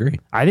 sure, I agree.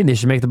 I think they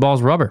should make the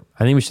balls rubber.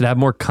 I think we should have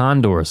more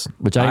condors,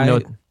 which I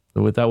didn't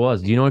know what that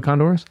was. Do you know what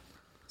condor is?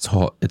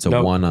 It's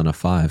a 1 on a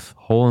 5.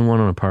 Hole in 1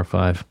 on a par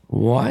 5.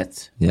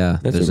 What? Yeah,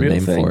 there's a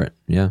name for it.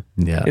 Yeah.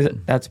 Yeah.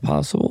 That's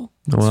possible?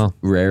 Well,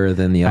 rarer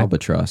than the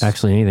albatross.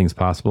 Actually, anything's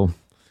possible.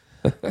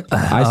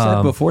 I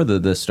said before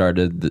this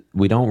started, that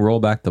we don't roll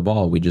back the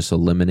ball. We just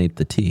eliminate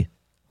the tee.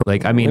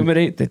 Like, I mean,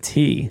 eliminate the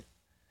tee.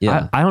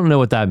 Yeah. I don't know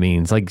what that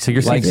means. Like, so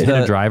you're saying hit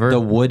a driver?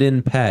 The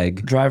wooden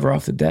peg. Driver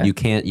off the deck. You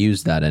can't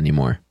use that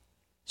anymore.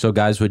 So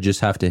guys would just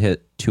have to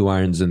hit 2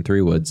 irons and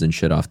 3 woods and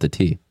shit off the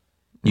tee.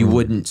 You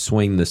wouldn't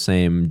swing the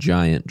same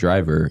giant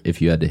driver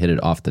if you had to hit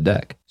it off the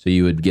deck. So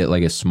you would get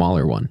like a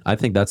smaller one. I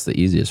think that's the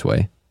easiest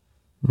way.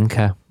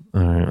 Okay.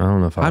 All right. I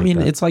don't know if I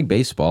mean, it's like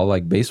baseball.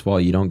 Like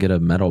baseball, you don't get a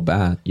metal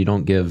bat. You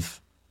don't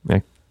give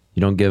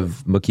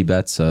Mookie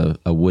Betts a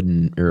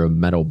wooden or a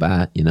metal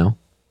bat, you know?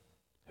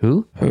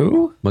 Who?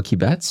 Mookie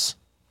Betts.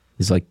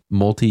 He's like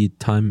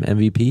multi-time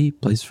MVP.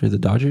 Plays for the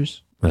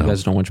Dodgers. No. You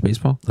guys don't watch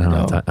baseball? I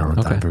don't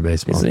have time for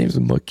baseball. His name's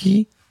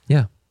Mookie.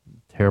 Yeah.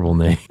 Terrible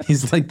name.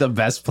 He's like the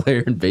best player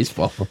in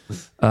baseball.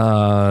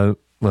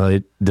 Well,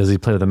 does he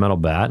play with a metal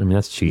bat? I mean,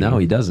 that's cheating. No,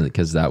 he doesn't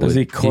because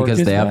he cork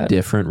his they have bat?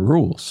 different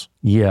rules.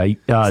 Yeah.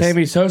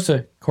 Sammy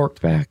Sosa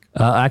corked back.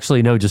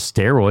 Actually, no, just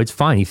steroids.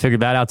 Fine. He figured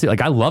that out too.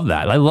 Like, I love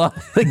that.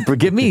 Like,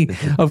 forgive me.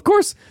 Of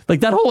course, like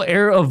that whole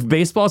era of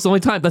baseball is the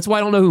only time. That's why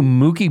I don't know who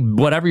Mookie,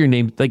 whatever your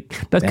name,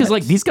 like, that's because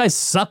like these guys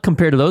suck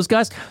compared to those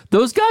guys.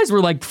 Those guys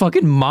were like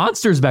fucking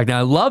monsters back then.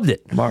 I loved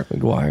it. Mark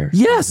McGuire.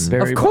 Yes,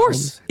 Barry of course.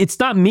 Bonds. It's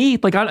not me.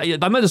 Like, I'm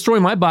not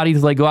destroying my body to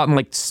like go out and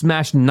like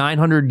smash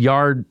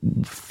 900-yard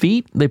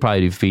feet. They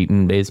probably do feet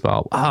in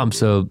baseball.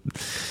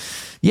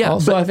 Yeah.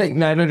 Also, I think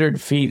 900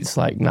 feet is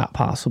like not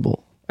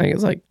possible. I think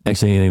it's like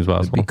Actually, anything's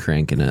possible. Be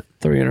cranking it.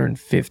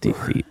 350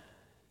 feet.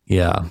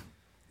 Yeah.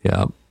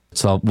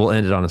 So we'll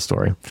end it on a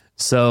story.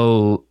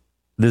 So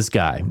this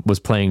guy was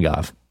playing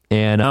golf,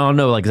 and I don't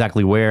know like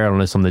exactly where. I don't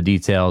know some of the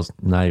details.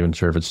 Not even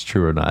sure if it's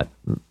true or not.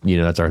 You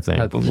know, that's our thing.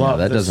 Yeah,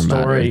 that the doesn't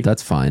story. matter.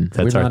 That's fine.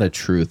 That's We're our- not a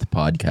truth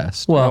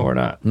podcast. Well, No, we're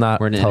not. Not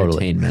We're an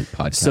totally. entertainment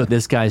podcast. So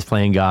this guy's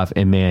playing golf,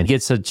 and man, he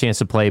gets a chance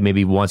to play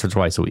maybe once or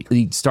twice a week.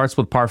 He starts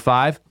with par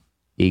 5,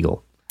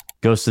 eagle.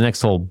 Goes to the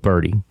next hole,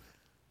 birdie.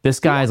 This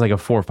guy is like a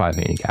 4 or 5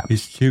 handicap.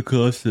 He's too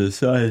close to the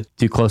side.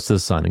 Too close to the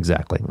sun,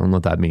 exactly. I don't know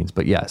what that means,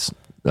 but yes.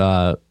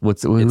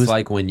 It's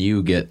like when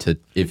you get to,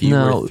 if you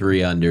were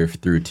 3 under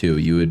through 2,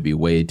 you would be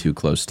way too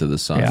close to the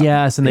sun.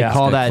 Yes, and they Yeah.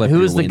 call It's gonna that. clip Who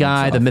your is the wings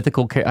guy? The off.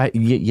 mythical.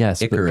 Yes,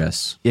 but-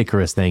 Icarus.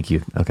 Icarus. Thank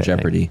you. Okay.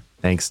 Jeopardy.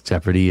 Thanks,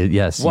 Jeopardy.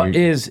 Yes. What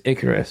you're- is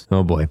Icarus?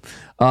 Oh boy.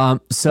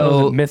 That was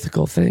So a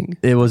mythical thing.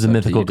 it was a up to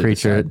mythical you to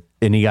creature, decide.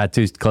 and he got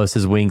too close to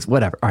his wings.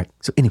 Whatever. All right.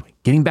 So anyway,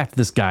 getting back to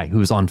this guy who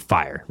was on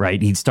fire. Right.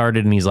 He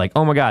started, and he's like,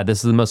 "Oh my god, this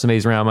is the most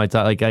amazing round of my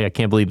time. Like I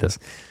can't believe this."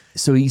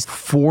 So he's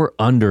 4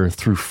 under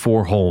through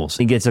 4 holes.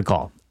 He gets a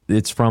call.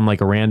 It's from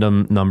like a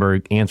random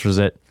number. Answers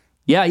it.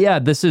 Yeah.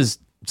 This is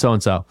so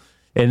and so.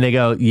 And they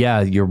go,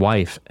 "Yeah, your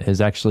wife has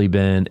actually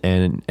been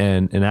in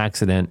an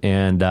accident,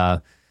 and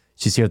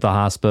she's here at the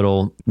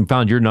hospital. We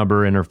found your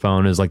number in her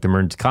phone as like the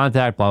emergency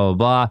contact, blah, blah,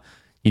 blah.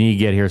 You need to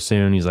get here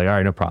soon." He's like, "All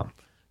right, no problem."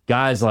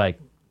 Guy's like,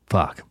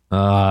 "Fuck.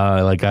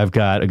 Like I've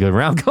got a good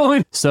round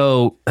going."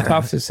 So,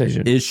 Tough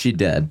decision. Is she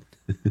dead?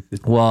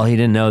 well, he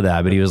didn't know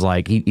that, but he was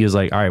like,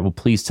 "All right, well,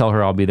 please tell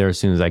her I'll be there as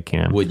soon as I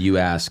can." Would you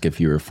ask if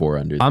you were 4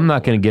 under? I'm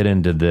not going to get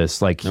into this.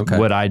 Like, Okay.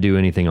 would I do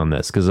anything on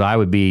this? Because I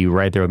would be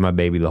right there with my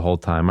baby the whole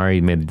time. I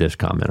already made the dish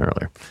comment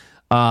earlier.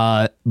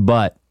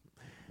 But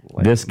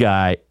this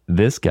guy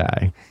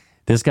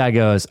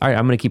goes, "All right,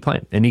 I'm going to keep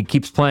playing." And he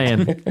keeps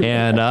playing.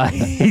 And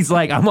he's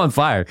like, "I'm on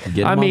fire."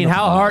 him I on mean, the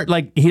how pod. hard?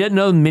 Like, he didn't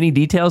know many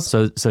details.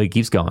 So he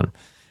keeps going.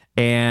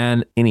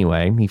 And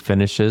anyway, he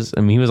finishes. I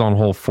mean, he was on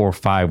hole 4 or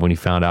 5 when he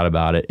found out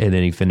about it. And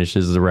then he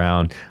finishes the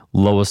round,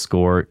 lowest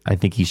score. I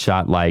think he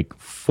shot like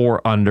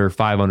 4 under,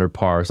 5 under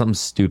par, something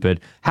stupid.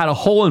 Had a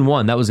hole in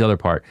one. That was the other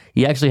part.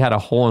 He actually had a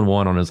hole in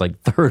one on his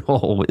like 3rd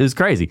hole. It was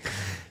crazy.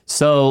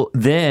 So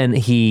then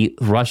he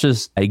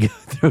rushes. He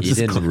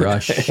didn't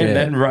rush shit. And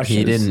then rushes.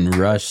 He didn't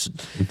rush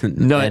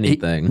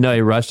anything.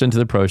 He rushed into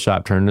the pro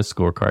shop, turned his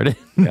scorecard in.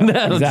 No, I'm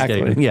just exactly.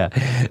 kidding.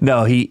 Yeah.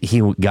 No, he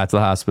got to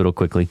the hospital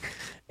quickly.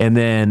 And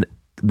then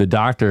the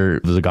doctor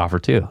was a golfer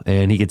too.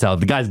 And he could tell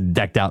the guy's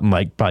decked out in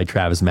like probably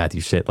Travis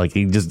Matthews shit. Like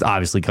he just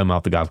obviously come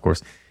off the golf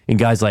course. And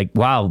guy's like,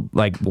 "Wow,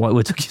 like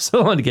what took you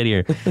so long to get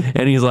here?"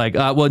 And he's like,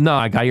 "Well, no,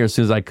 I got here as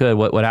soon as I could.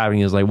 What happened?"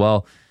 He was like,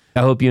 "Well,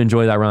 I hope you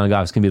enjoy that round of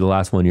golf. It's going to be the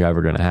last one you're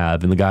ever going to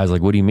have." And the guy's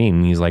like, "What do you mean?"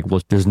 And he's like,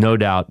 "Well, there's no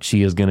doubt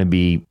she is going to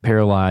be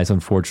paralyzed.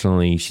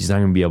 Unfortunately, she's not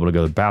going to be able to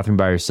go to the bathroom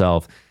by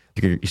herself.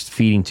 You're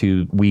feeding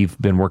tube. We've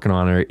been working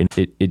on her, and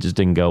it just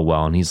didn't go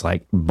well." And he's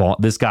like,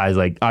 this guy's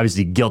like,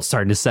 obviously guilt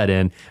starting to set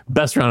in.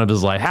 Best round of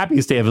his life,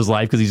 happiest day of his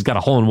life because he's got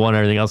a hole in one and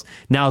everything else.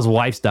 Now his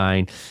wife's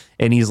dying.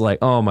 And he's like,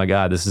 "Oh my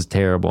God, this is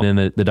terrible." And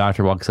then the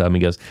doctor walks up and he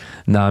goes,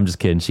 "No, I'm just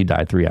kidding. She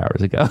died 3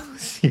 hours ago.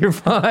 You're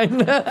fine."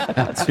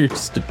 That's your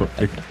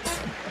story.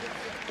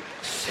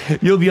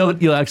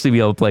 You'll actually be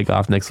able to play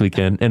golf next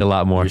weekend and a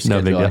lot more. Your No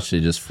big schedule deal.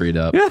 actually just freed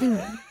up.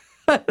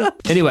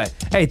 Anyway,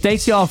 hey,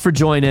 thanks y'all for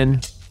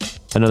joining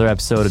another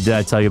episode of Did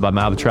I Tell You About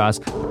My Albatross?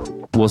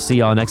 We'll see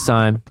y'all next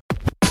time.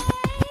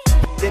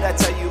 Did I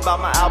tell you about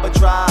my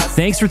albatross?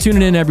 Thanks for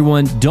tuning in,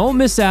 everyone. Don't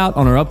miss out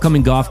on our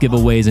upcoming golf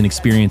giveaways and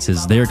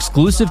experiences. They're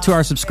exclusive to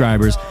our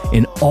subscribers,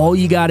 and all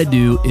you got to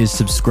do is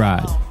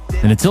subscribe.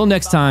 And until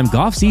next time,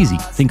 golf's easy.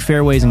 Think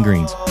fairways and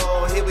greens.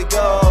 Oh, here we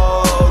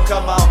go.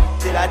 Come on.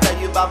 Did I tell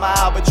you about my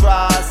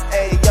albatross?